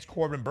against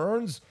Corbin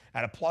Burns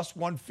at a plus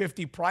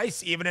 150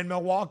 price, even in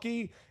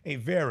Milwaukee. A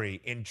very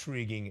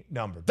intriguing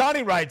number.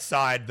 Donnie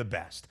Rightside, the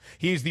best.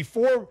 He's the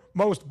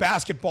foremost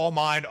basketball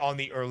mind on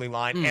the early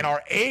line and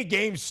our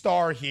A-game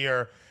star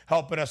here,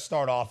 helping us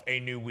start off a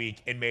new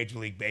week in Major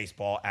League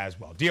Baseball as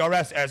well.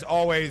 DRS, as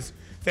always,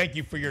 thank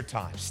you for your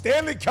time.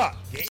 Stanley Cup.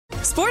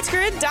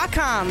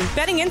 SportsGrid.com.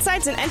 Betting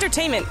insights and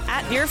entertainment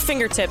at your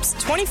fingertips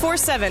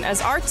 24/7 as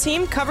our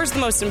team covers the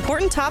most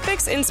important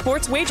topics in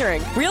sports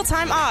wagering.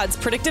 Real-time odds,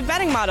 predictive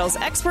betting models,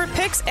 expert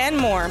picks, and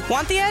more.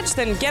 Want the edge?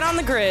 Then get on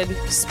the grid.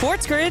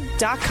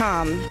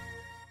 SportsGrid.com.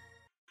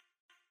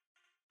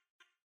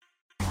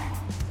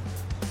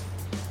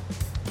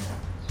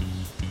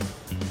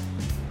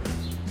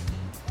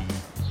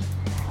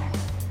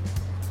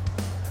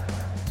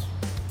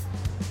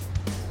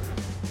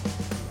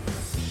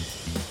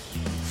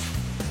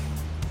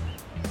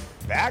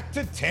 Back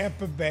to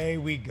Tampa Bay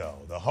we go,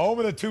 the home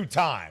of the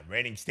two-time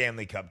reigning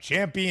Stanley Cup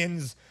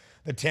champions,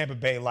 the Tampa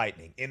Bay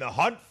Lightning, in the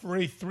hunt for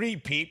a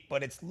three-peat,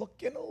 but it's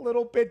looking a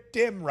little bit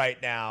dim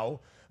right now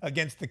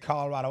against the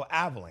Colorado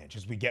Avalanche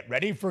as we get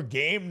ready for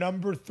game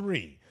number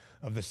 3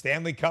 of the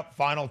Stanley Cup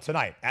Final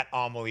tonight at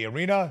Amalie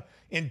Arena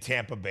in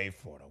Tampa Bay,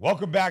 Florida.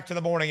 Welcome back to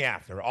the Morning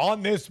After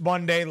on this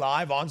Monday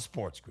live on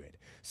Sports Grid.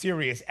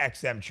 Sirius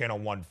XM channel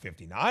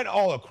 159,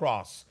 all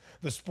across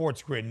the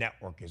Sports Grid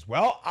network as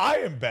well. I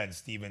am Ben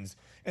Stevens,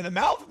 and the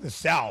mouth of the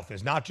South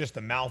is not just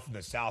the mouth of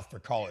the South for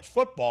college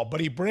football,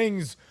 but he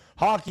brings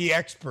hockey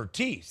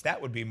expertise.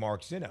 That would be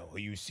Mark Zinno, who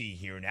you see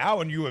here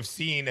now, and you have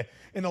seen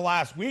in the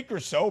last week or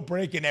so,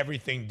 breaking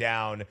everything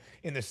down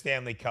in the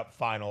Stanley Cup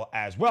Final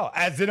as well.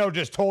 As Zinno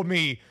just told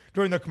me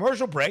during the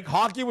commercial break,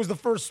 hockey was the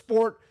first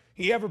sport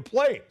he ever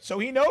played, so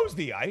he knows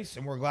the ice,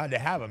 and we're glad to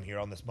have him here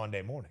on this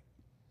Monday morning.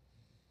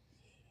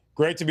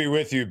 Great to be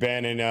with you,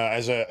 Ben. And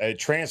as a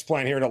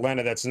transplant here in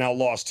Atlanta that's now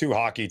lost 2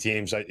 hockey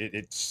teams,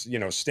 it's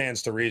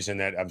stands to reason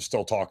that I'm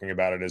still talking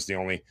about it as the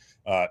only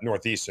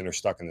Northeasterner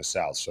stuck in the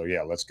South. So,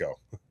 yeah, let's go.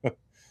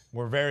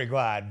 We're very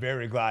glad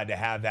to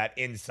have that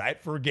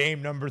insight for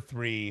game number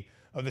 3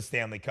 of the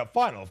Stanley Cup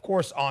Final. Of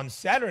course, on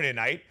Saturday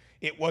night,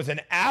 it was an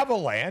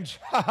avalanche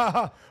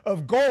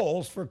of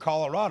goals for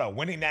Colorado,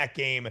 winning that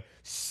game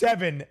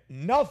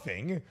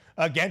 7-0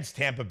 against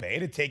Tampa Bay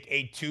to take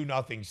a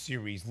 2-0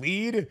 series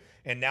lead,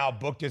 and now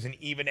booked as an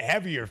even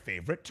heavier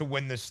favorite to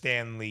win the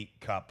Stanley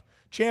Cup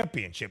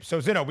championship. So,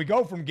 Zinno, we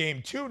go from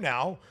game 2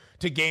 now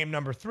to game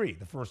number 3,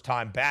 the first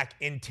time back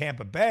in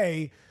Tampa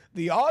Bay.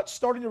 The odds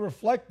starting to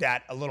reflect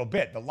that a little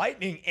bit. The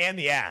Lightning and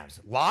the Avs,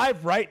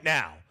 live right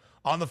now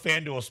on the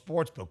FanDuel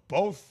Sportsbook,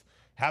 both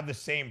have the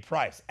same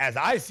price. As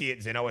I see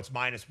it, Zinno, it's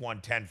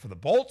 -110 for the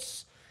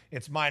Bolts.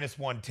 It's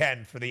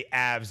 -110 for the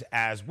Avs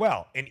as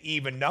well. An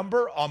even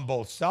number on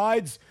both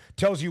sides.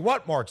 Tells you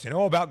what, Mark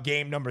Zinno, about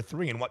game number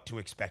 3 and what to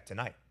expect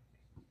tonight.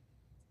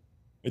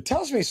 It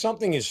tells me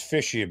something is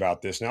fishy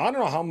about this. Now, I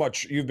don't know how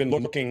much you've been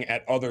looking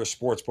at other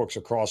sports books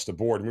across the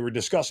board. We were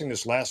discussing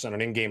this last night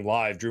on In-Game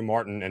Live. Drew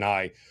Martin and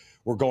I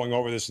were going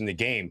over this in the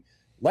game.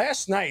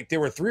 Last night, there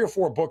were 3 or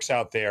 4 books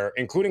out there,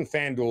 including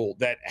FanDuel,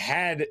 that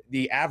had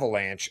the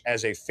Avalanche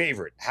as a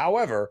favorite.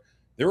 However,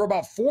 there were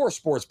about 4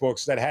 sports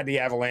books that had the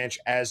Avalanche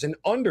as an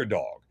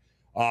underdog.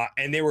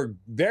 And they were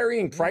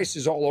varying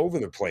prices all over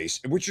the place,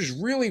 which is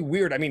really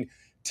weird. I mean,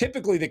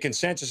 typically the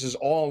consensus is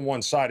all on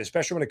one side,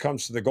 especially when it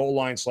comes to the goal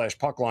line /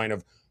 puck line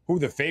of who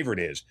the favorite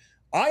is.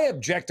 I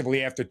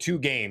objectively, after 2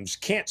 games,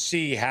 can't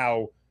see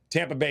how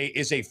Tampa Bay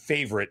is a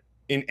favorite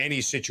in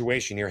any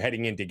situation here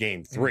heading into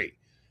game 3.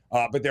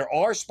 But there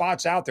are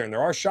spots out there and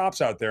there are shops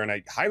out there, and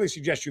I highly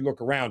suggest you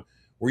look around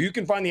where you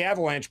can find the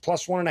Avalanche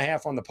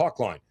 +1.5 on the puck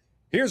line.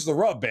 Here's the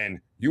rub, Ben.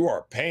 You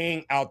are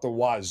paying out the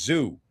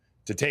wazoo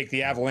to take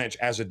the Avalanche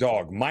as a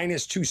dog.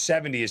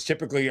 -270 is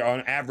typically on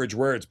average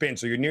where it's been,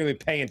 so you're nearly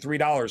paying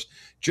 $3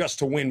 just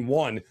to win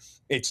 1.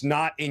 It's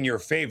not in your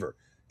favor.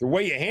 The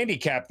way you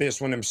handicap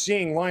this, when I'm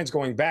seeing lines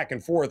going back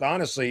and forth,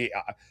 honestly,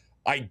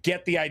 I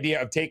get the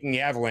idea of taking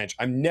the Avalanche.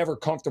 I'm never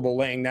comfortable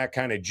laying that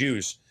kind of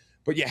juice.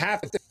 But you have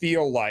to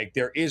feel like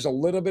there is a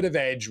little bit of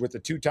edge with the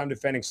 2-time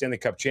defending Stanley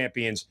Cup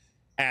champions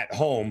at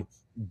home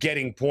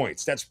getting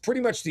points. That's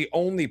pretty much the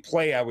only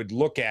play I would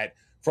look at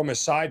from a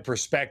side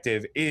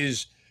perspective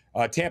is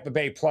Tampa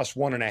Bay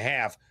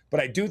 +1.5. But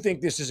I do think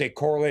this is a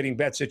correlating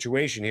bet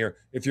situation here.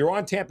 If you're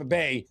on Tampa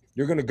Bay,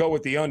 you're going to go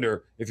with the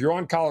under. If you're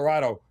on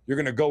Colorado, you're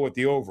going to go with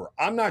the over.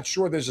 I'm not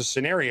sure there's a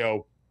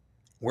scenario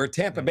where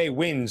Tampa Bay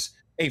wins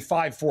a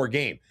 5-4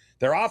 game.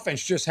 Their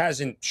offense just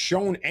hasn't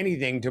shown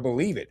anything to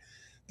believe it.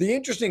 The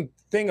interesting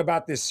thing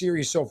about this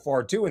series so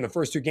far, too, in the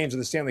first 2 games of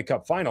the Stanley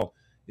Cup Final,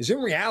 is in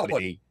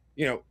reality,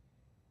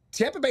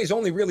 Tampa Bay's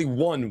only really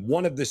won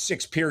 1 of the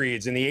 6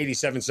 periods in the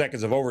 87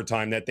 seconds of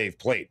overtime that they've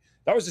played.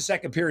 That was the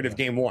second period of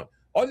game 1.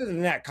 Other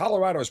than that,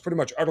 Colorado has pretty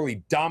much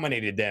utterly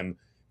dominated them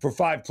for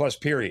 5+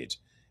 periods.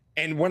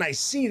 And when I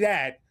see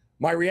that,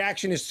 my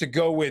reaction is to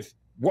go with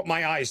what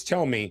my eyes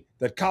tell me,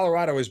 that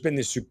Colorado has been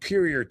the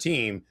superior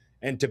team,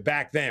 and to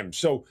back them.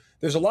 So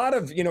there's a lot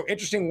of,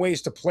 interesting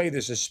ways to play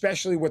this,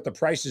 especially with the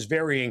prices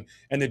varying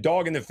and the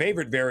dog and the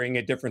favorite varying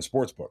at different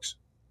sports books.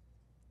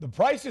 The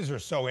prices are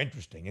so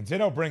interesting, and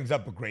Zinno brings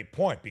up a great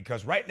point,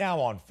 because right now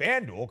on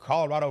FanDuel,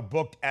 Colorado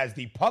booked as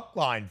the puck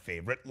line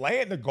favorite,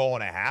 laying the goal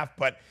and a half.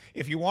 But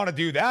if you want to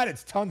do that,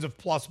 it's tons of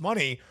plus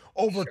money,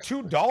 over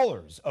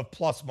 $2 of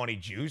plus money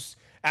juice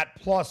at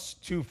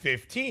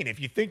 +215. If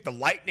you think the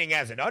Lightning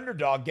as an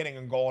underdog getting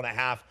a goal and a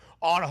half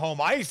on home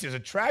ice is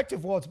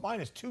attractive, well, it's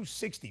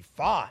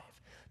 -265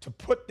 to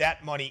put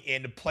that money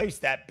in, to place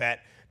that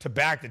bet to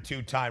back the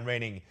 2-time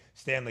reigning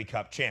Stanley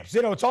Cup champs.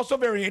 It's also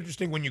very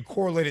interesting when you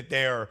correlate it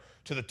there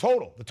to the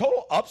total. The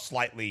total up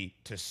slightly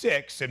to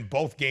 6 in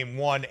both game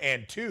 1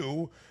 and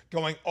 2,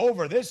 going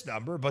over this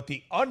number, but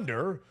the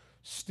under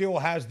still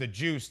has the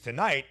juice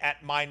tonight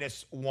at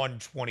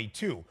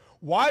 -122.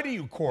 Why do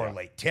you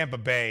correlate Tampa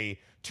Bay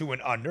to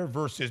an under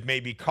versus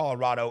maybe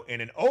Colorado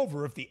in an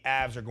over if the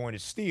Avs are going to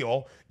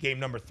steal game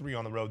number 3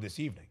 on the road this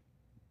evening?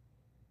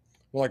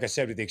 Well, like I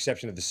said, with the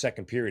exception of the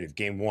second period of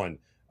game 1,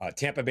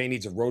 Tampa Bay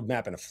needs a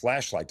roadmap and a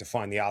flashlight to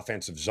find the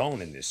offensive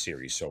zone in this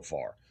series so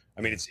far.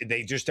 I mean,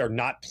 they just are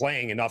not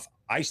playing enough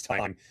ice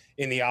time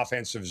in the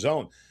offensive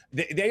zone.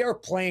 They are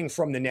playing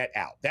from the net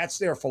out. That's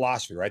their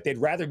philosophy, right? They'd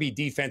rather be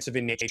defensive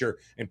in nature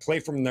and play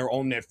from their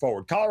own net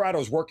forward.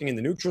 Colorado's working in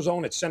the neutral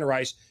zone at center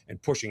ice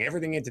and pushing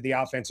everything into the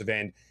offensive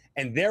end.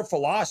 And their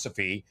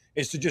philosophy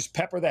is to just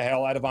pepper the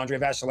hell out of Andrei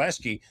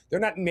Vasilevskiy. They're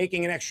not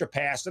making an extra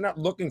pass. They're not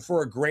looking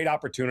for a great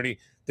opportunity.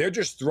 They're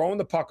just throwing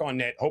the puck on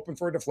net, hoping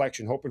for a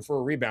deflection, hoping for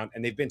a rebound.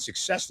 And they've been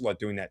successful at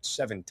doing that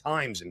 7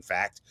 times, in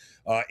fact,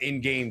 in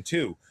game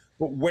 2.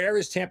 But where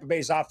has Tampa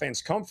Bay's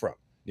offense come from?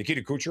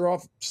 Nikita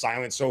Kucherov,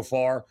 silent so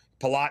far.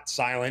 Palat,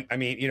 silent. I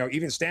mean,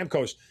 even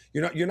Stamkos,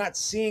 you're not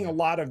seeing a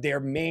lot of their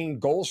main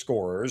goal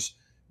scorers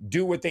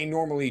do what they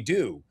normally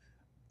do.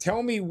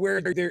 Tell me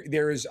where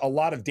there is a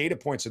lot of data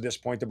points at this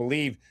point to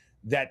believe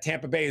that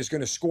Tampa Bay is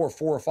going to score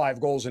 4 or 5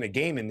 goals in a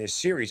game in this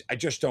series. I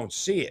just don't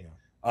see it.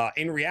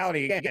 In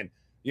reality, again,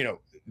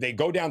 they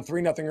go down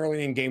 3-0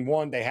 early in game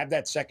 1. They have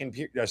that second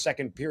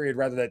period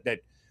that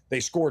they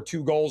score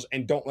 2 goals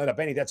and don't let up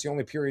any. That's the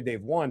only period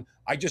they've won.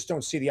 I just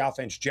don't see the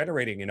offense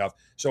generating enough.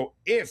 So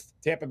if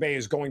Tampa Bay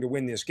is going to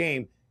win this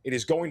game, it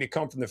is going to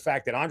come from the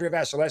fact that Andrei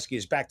Vasilevskiy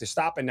is back to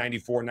stopping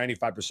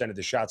 95% of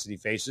the shots that he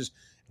faces,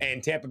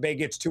 and Tampa Bay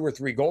gets 2 or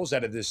 3 goals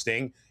out of this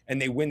thing, and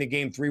they win the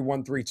game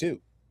 3-1, 3-2.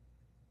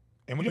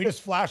 And we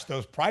just flashed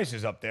those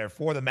prices up there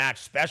for the match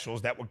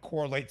specials that would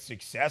correlate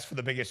success for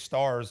the biggest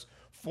stars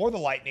for the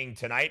Lightning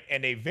tonight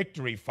and a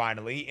victory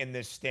finally in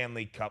this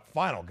Stanley Cup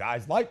final.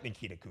 Guys like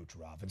Nikita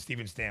Kucherov and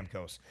Steven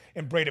Stamkos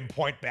and Braden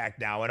Point back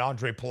now and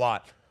Andre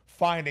Palat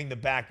finding the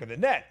back of the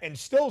net. And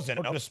still,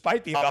 Zinno,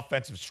 despite the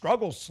offensive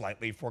struggles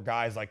slightly for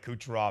guys like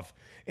Kucherov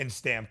and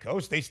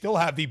Stamkos, they still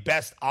have the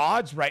best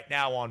odds right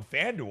now on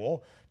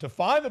FanDuel to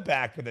find the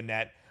back of the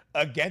net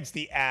against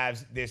the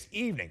Avs this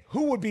evening.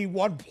 Who would be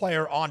one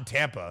player on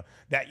Tampa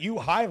that you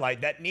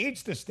highlight that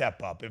needs to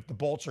step up if the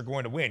Bolts are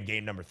going to win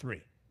game number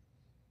 3?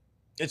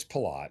 It's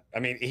Palat. I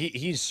mean,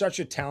 he's such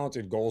a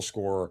talented goal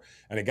scorer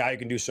and a guy who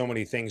can do so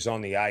many things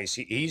on the ice.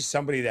 He's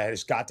somebody that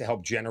has got to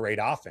help generate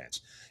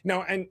offense.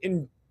 Now, and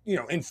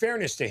in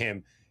fairness to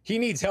him, he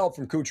needs help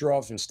from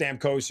Kucherov and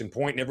Stamkos and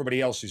Point and everybody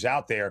else who's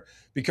out there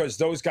because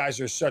those guys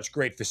are such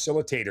great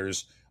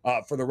facilitators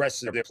for the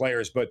rest of the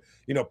players. But,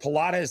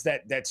 Palat has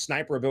that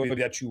sniper ability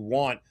that you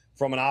want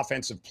from an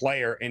offensive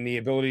player and the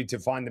ability to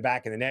find the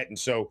back of the net. And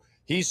so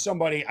he's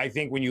somebody, I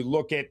think, when you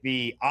look at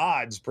the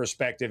odds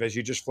perspective, as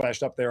you just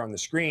flashed up there on the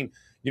screen,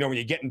 when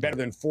you're getting better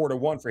than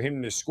 4-1 for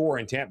him to score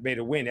and Tampa Bay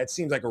to win, that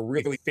seems like a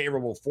really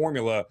favorable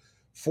formula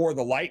for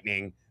the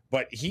Lightning.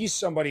 But he's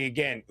somebody,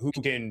 again, who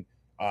can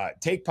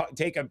take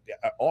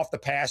off the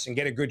pass and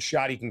get a good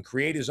shot. He can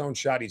create his own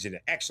shot. He's an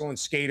excellent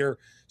skater.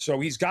 So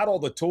he's got all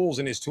the tools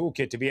in his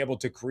toolkit to be able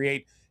to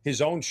create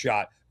his own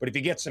shot. But if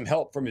he gets some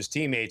help from his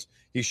teammates,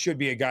 he should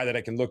be a guy that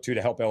I can look to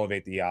help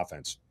elevate the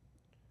offense.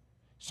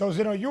 So,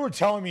 Zinno, you were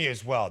telling me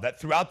as well that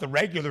throughout the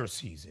regular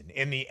season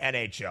in the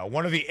NHL,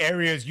 one of the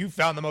areas you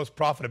found the most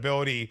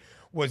profitability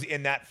was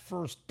in that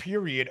first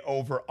period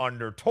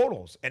over-under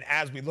totals. And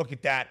as we look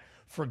at that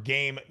for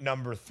game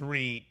number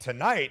 3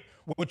 tonight,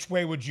 which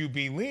way would you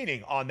be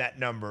leaning on that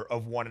number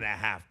of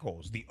 1.5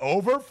 goals? The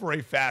over for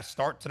a fast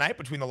start tonight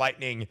between the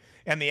Lightning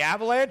and the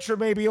Avalanche, or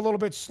maybe a little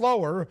bit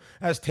slower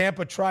as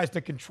Tampa tries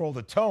to control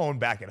the tone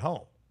back at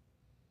home?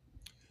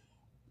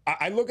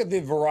 I look at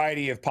the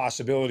variety of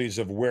possibilities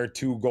of where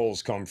 2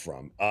 goals come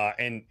from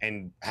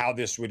and how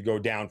this would go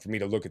down for me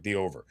to look at the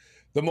over.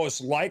 The most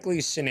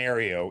likely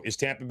scenario is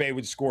Tampa Bay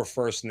would score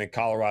first and then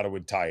Colorado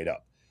would tie it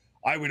up.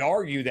 I would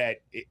argue that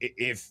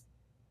if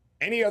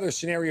any other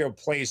scenario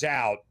plays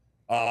out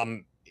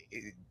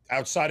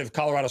outside of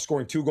Colorado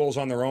scoring 2 goals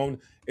on their own,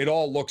 it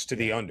all looks to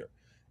the under.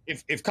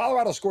 If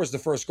Colorado scores the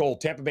first goal,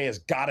 Tampa Bay has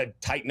got to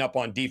tighten up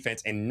on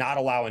defense and not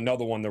allow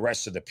another one the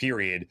rest of the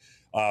period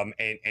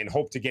and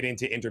hope to get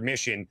into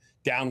intermission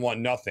down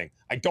 1-0.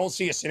 I don't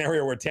see a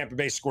scenario where Tampa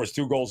Bay scores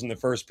 2 goals in the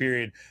first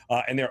period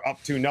and they're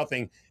up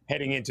 2-0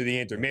 heading into the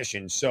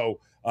intermission. So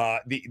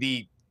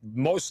the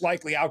most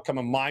likely outcome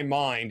in my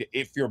mind,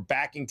 if you're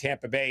backing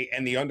Tampa Bay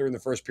and the under in the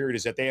first period,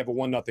 is that they have a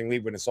 1-0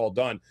 lead when it's all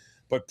done.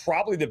 But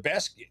probably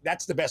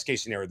that's the best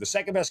case scenario. The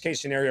second best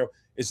case scenario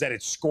is that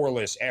it's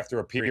scoreless after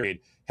a period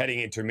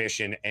heading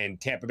intermission, and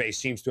Tampa Bay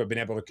seems to have been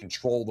able to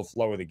control the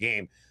flow of the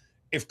game.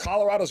 If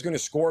Colorado's going to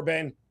score,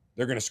 Ben,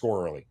 they're going to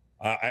score early.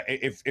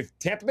 If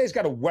Tampa Bay's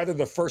got to weather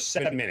the first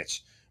 7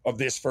 minutes of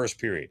this first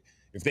period,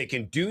 if they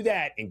can do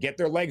that and get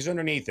their legs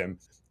underneath them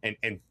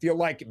and feel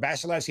like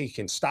Vasilevskiy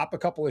can stop a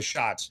couple of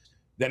shots,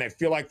 then I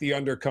feel like the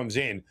under comes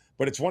in.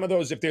 But it's one of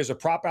those, if there's a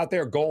prop out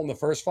there, goal in the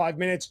first 5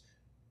 minutes,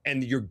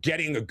 and you're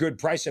getting a good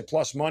price at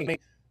plus money,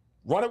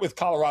 run it with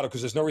Colorado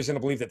because there's no reason to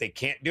believe that they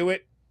can't do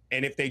it.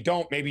 And if they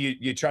don't, maybe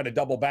you try to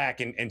double back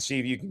and see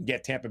if you can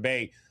get Tampa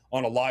Bay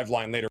on a live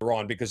line later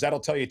on, because that'll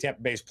tell you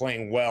Tampa Bay's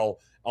playing well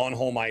on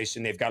home ice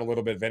and they've got a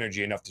little bit of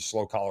energy enough to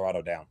slow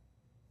Colorado down.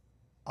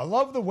 I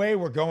love the way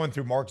we're going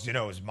through Mark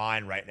Zinno's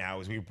mind right now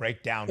as we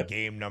break down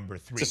game number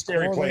 3,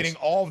 correlating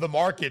all of the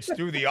markets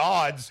through the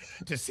odds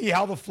to see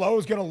how the flow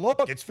is going to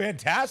look. It's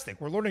fantastic.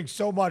 We're learning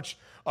so much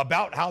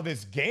about how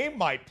this game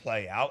might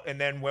play out, and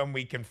then when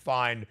we can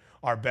find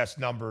our best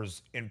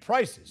numbers in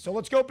prices. So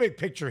let's go big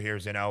picture here,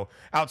 Zinno,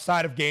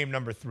 outside of game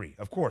number 3.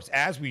 Of course,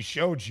 as we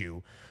showed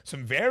you,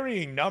 some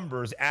varying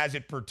numbers as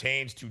it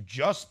pertains to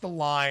just the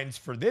lines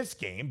for this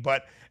game.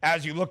 But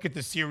as you look at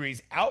the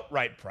series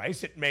outright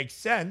price, it makes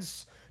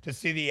sense to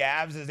see the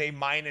Avs as a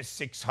minus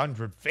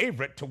 600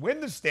 favorite to win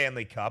the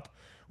Stanley Cup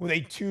with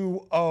a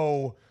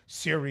 2-0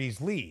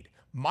 series lead.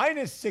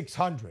 Minus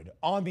 600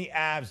 on the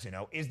Avs,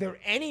 is there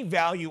any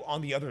value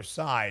on the other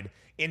side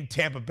in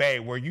Tampa Bay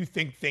where you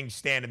think things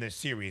stand in this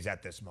series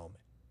at this moment?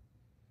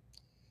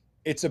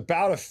 It's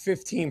about a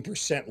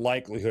 15%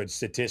 likelihood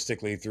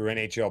statistically through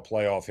NHL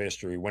playoff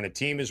history. When a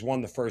team has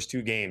won the first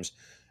 2 games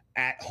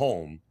at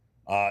home,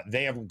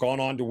 they have gone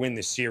on to win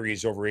the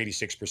series over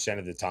 86%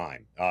 of the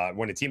time.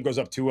 When a team goes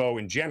up 2-0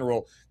 in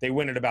general, they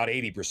win it about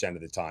 80%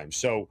 of the time.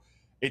 So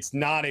it's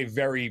not a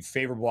very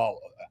favorable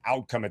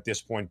outcome at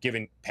this point,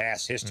 given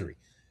past history.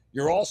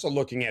 You're also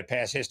looking at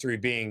past history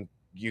being,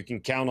 you can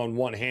count on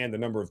one hand the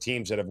number of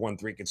teams that have won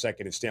 3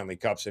 consecutive Stanley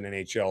Cups in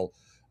NHL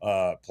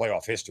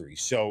playoff history.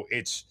 So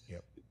it's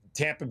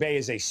Tampa Bay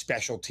is a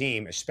special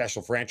team, a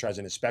special franchise,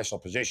 in a special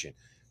position.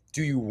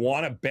 Do you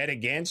want to bet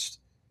against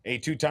a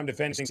 2-time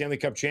defending Stanley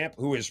Cup champ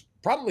who is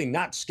probably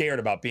not scared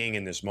about being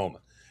in this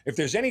moment? If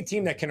there's any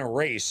team that can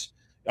erase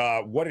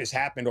what has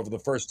happened over the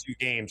first 2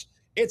 games,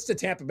 it's the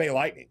Tampa Bay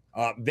Lightning.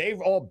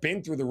 They've all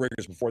been through the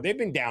rigors before. They've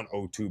been down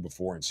 0-2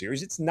 before in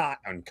series. It's not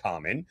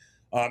uncommon.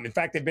 In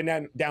fact, they've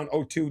been down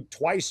 0-2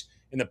 twice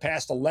in the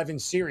past 11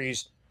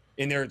 series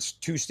in their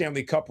 2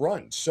 Stanley Cup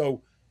runs.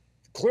 So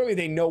clearly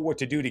they know what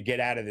to do to get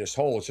out of this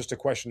hole. It's just a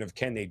question of,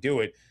 can they do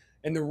it?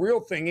 And the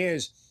real thing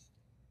is,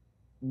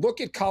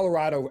 look at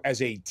Colorado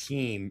as a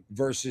team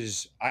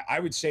versus, I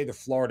would say, the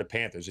Florida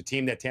Panthers, a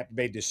team that Tampa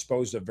Bay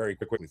disposed of very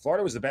quickly.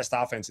 Florida was the best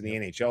offense in the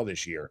NHL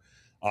this year,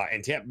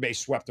 and Tampa Bay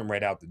swept them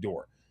right out the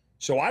door.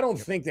 So I don't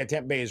think that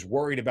Tampa Bay is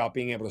worried about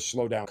being able to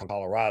slow down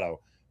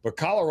Colorado, but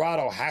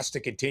Colorado has to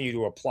continue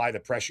to apply the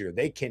pressure.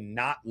 They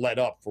cannot let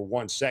up for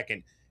 1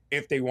 second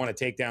if they want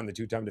to take down the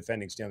 2-time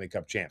defending Stanley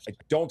Cup champs. I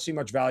don't see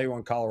much value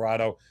on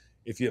Colorado.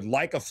 If you'd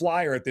like a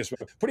flyer at this,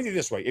 putting it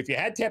this way, if you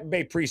had Tampa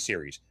Bay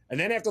pre-series and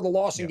then after the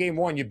loss in game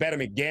 1, you bet them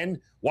again,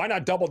 why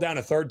not double down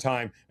a third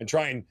time and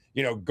try and,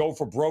 go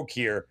for broke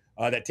here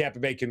that Tampa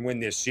Bay can win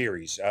this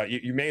series?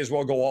 You may as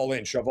well go all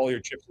in, shove all your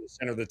chips in the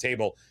center of the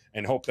table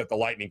and hope that the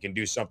Lightning can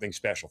do something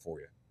special for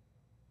you.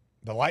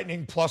 The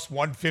Lightning plus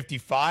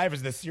 155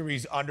 is the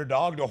series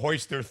underdog to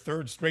hoist their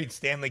 3rd straight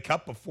Stanley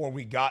Cup before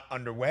we got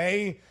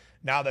underway.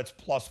 Now that's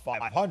plus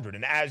 500.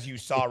 And as you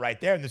saw right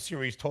there in the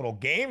series total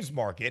games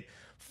market,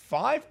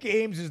 5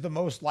 games is the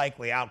most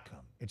likely outcome.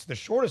 It's the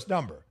shortest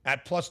number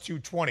at plus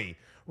 220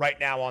 right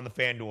now on the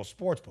FanDuel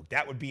Sportsbook.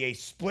 That would be a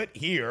split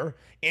here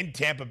in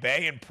Tampa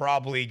Bay and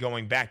probably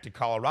going back to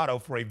Colorado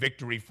for a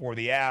victory for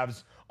the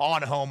Avs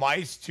on home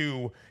ice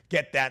to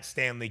get that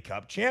Stanley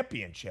Cup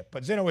championship.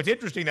 But Zinno, it's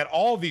interesting that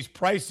all of these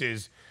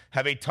prices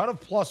have a ton of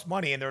plus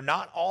money, and they're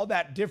not all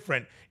that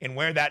different in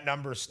where that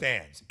number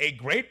stands. A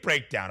great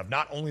breakdown of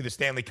not only the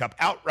Stanley Cup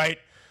outright,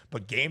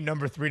 but game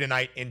number 3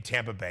 tonight in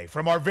Tampa Bay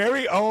from our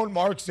very own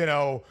Mark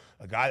Zinno,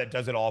 a guy that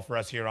does it all for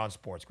us here on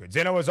Sports Grid.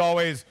 Zinno, as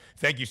always,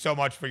 thank you so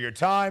much for your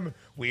time.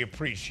 We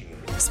appreciate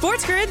it.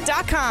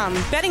 SportsGrid.com.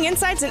 Betting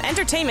insights and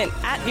entertainment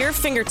at your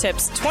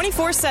fingertips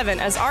 24/7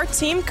 as our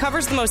team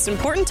covers the most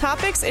important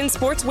topics in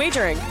sports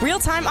wagering.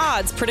 Real-time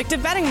odds,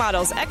 predictive betting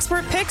models,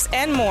 expert picks,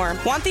 and more.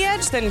 Want the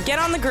edge? Then get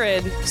on the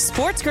grid.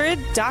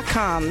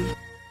 SportsGrid.com.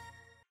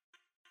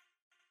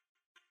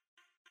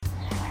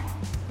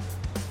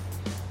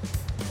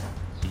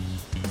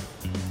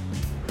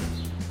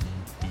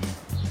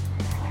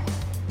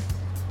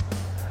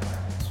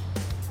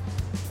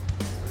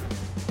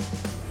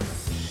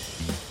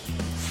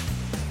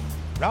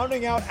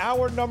 Rounding out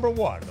hour number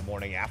 1, the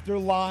morning after,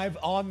 live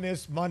on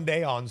this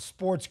Monday on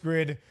Sports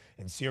Grid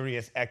and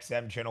Sirius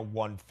XM channel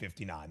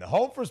 159, the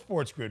home for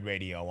Sports Grid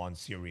Radio on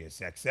Sirius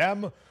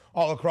XM,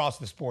 all across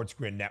the Sports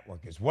Grid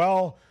network as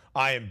well.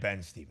 I am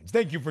Ben Stevens.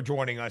 Thank you for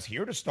joining us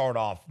here to start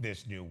off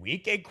this new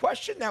week. A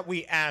question that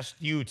we asked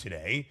you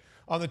today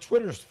on the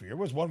Twitter sphere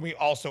was one we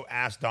also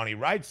asked Donnie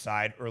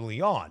Rightside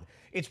early on.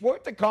 It's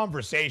worth the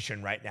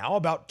conversation right now,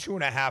 about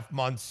 2.5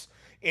 months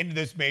into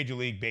this Major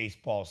League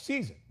Baseball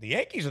season. The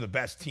Yankees are the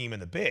best team in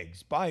the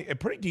bigs by a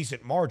pretty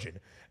decent margin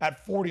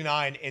at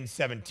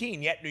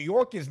 49-17, yet New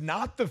York is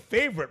not the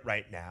favorite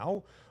right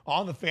now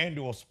on the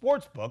FanDuel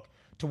Sportsbook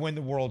to win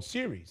the World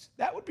Series.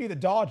 That would be the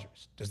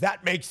Dodgers. Does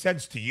that make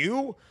sense to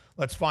you?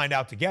 Let's find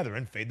out together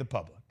and Fade the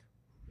Public.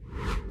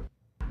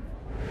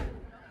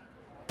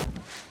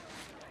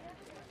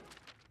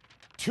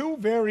 Two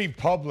very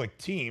public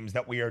teams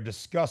that we are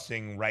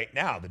discussing right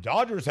now. The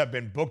Dodgers have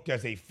been booked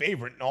as a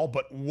favorite in all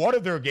but one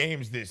of their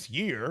games this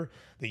year.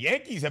 The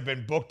Yankees have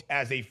been booked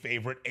as a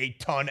favorite a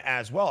ton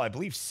as well. I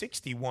believe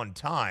 61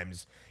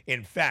 times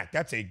In fact,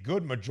 that's a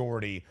good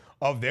majority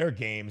of their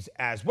games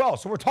as well.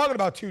 So we're talking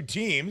about two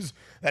teams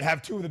that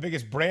have two of the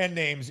biggest brand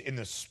names in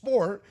the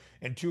sport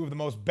and two of the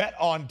most bet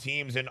on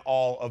teams in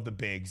all of the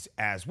bigs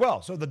as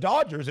well. So the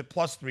Dodgers at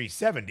plus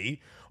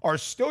 370 are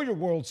still your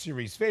World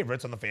Series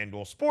favorites on the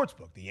FanDuel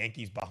Sportsbook. The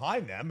Yankees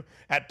behind them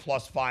at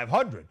plus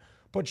 500.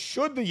 But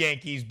should the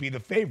Yankees be the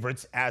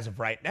favorites as of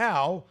right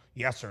now?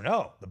 Yes or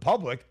no? The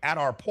public at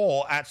our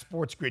poll at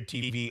SportsGrid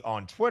TV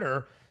on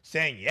Twitter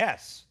saying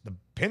yes, the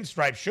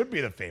Pinstripes should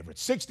be the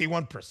favorites.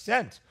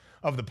 61%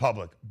 of the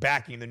public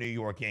backing the New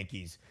York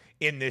Yankees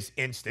in this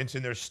instance,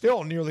 and there's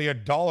still nearly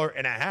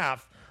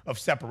 $1.50 of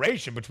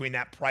separation between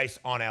that price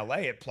on LA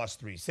at plus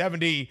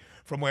 370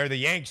 from where the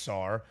Yanks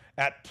are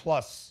at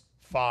plus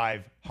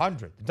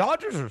 500. The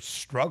Dodgers are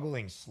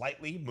struggling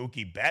slightly.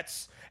 Mookie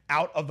Betts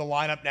out of the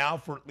lineup now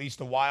for at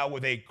least a while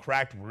with a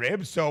cracked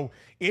rib. So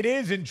it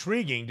is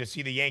intriguing to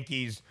see the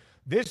Yankees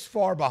this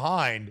far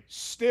behind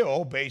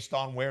still based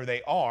on where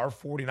they are,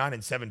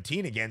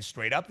 49-17 again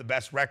straight up, the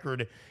best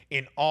record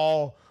in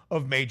all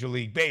of Major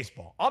League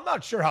Baseball. I'm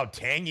not sure how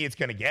tangy it's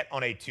going to get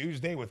on a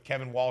Tuesday with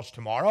Kevin Walsh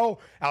tomorrow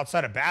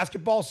outside of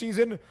basketball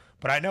season,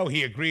 but I know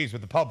he agrees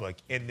with the public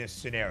in this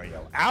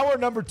scenario. Hour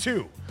number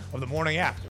 2 of the morning after.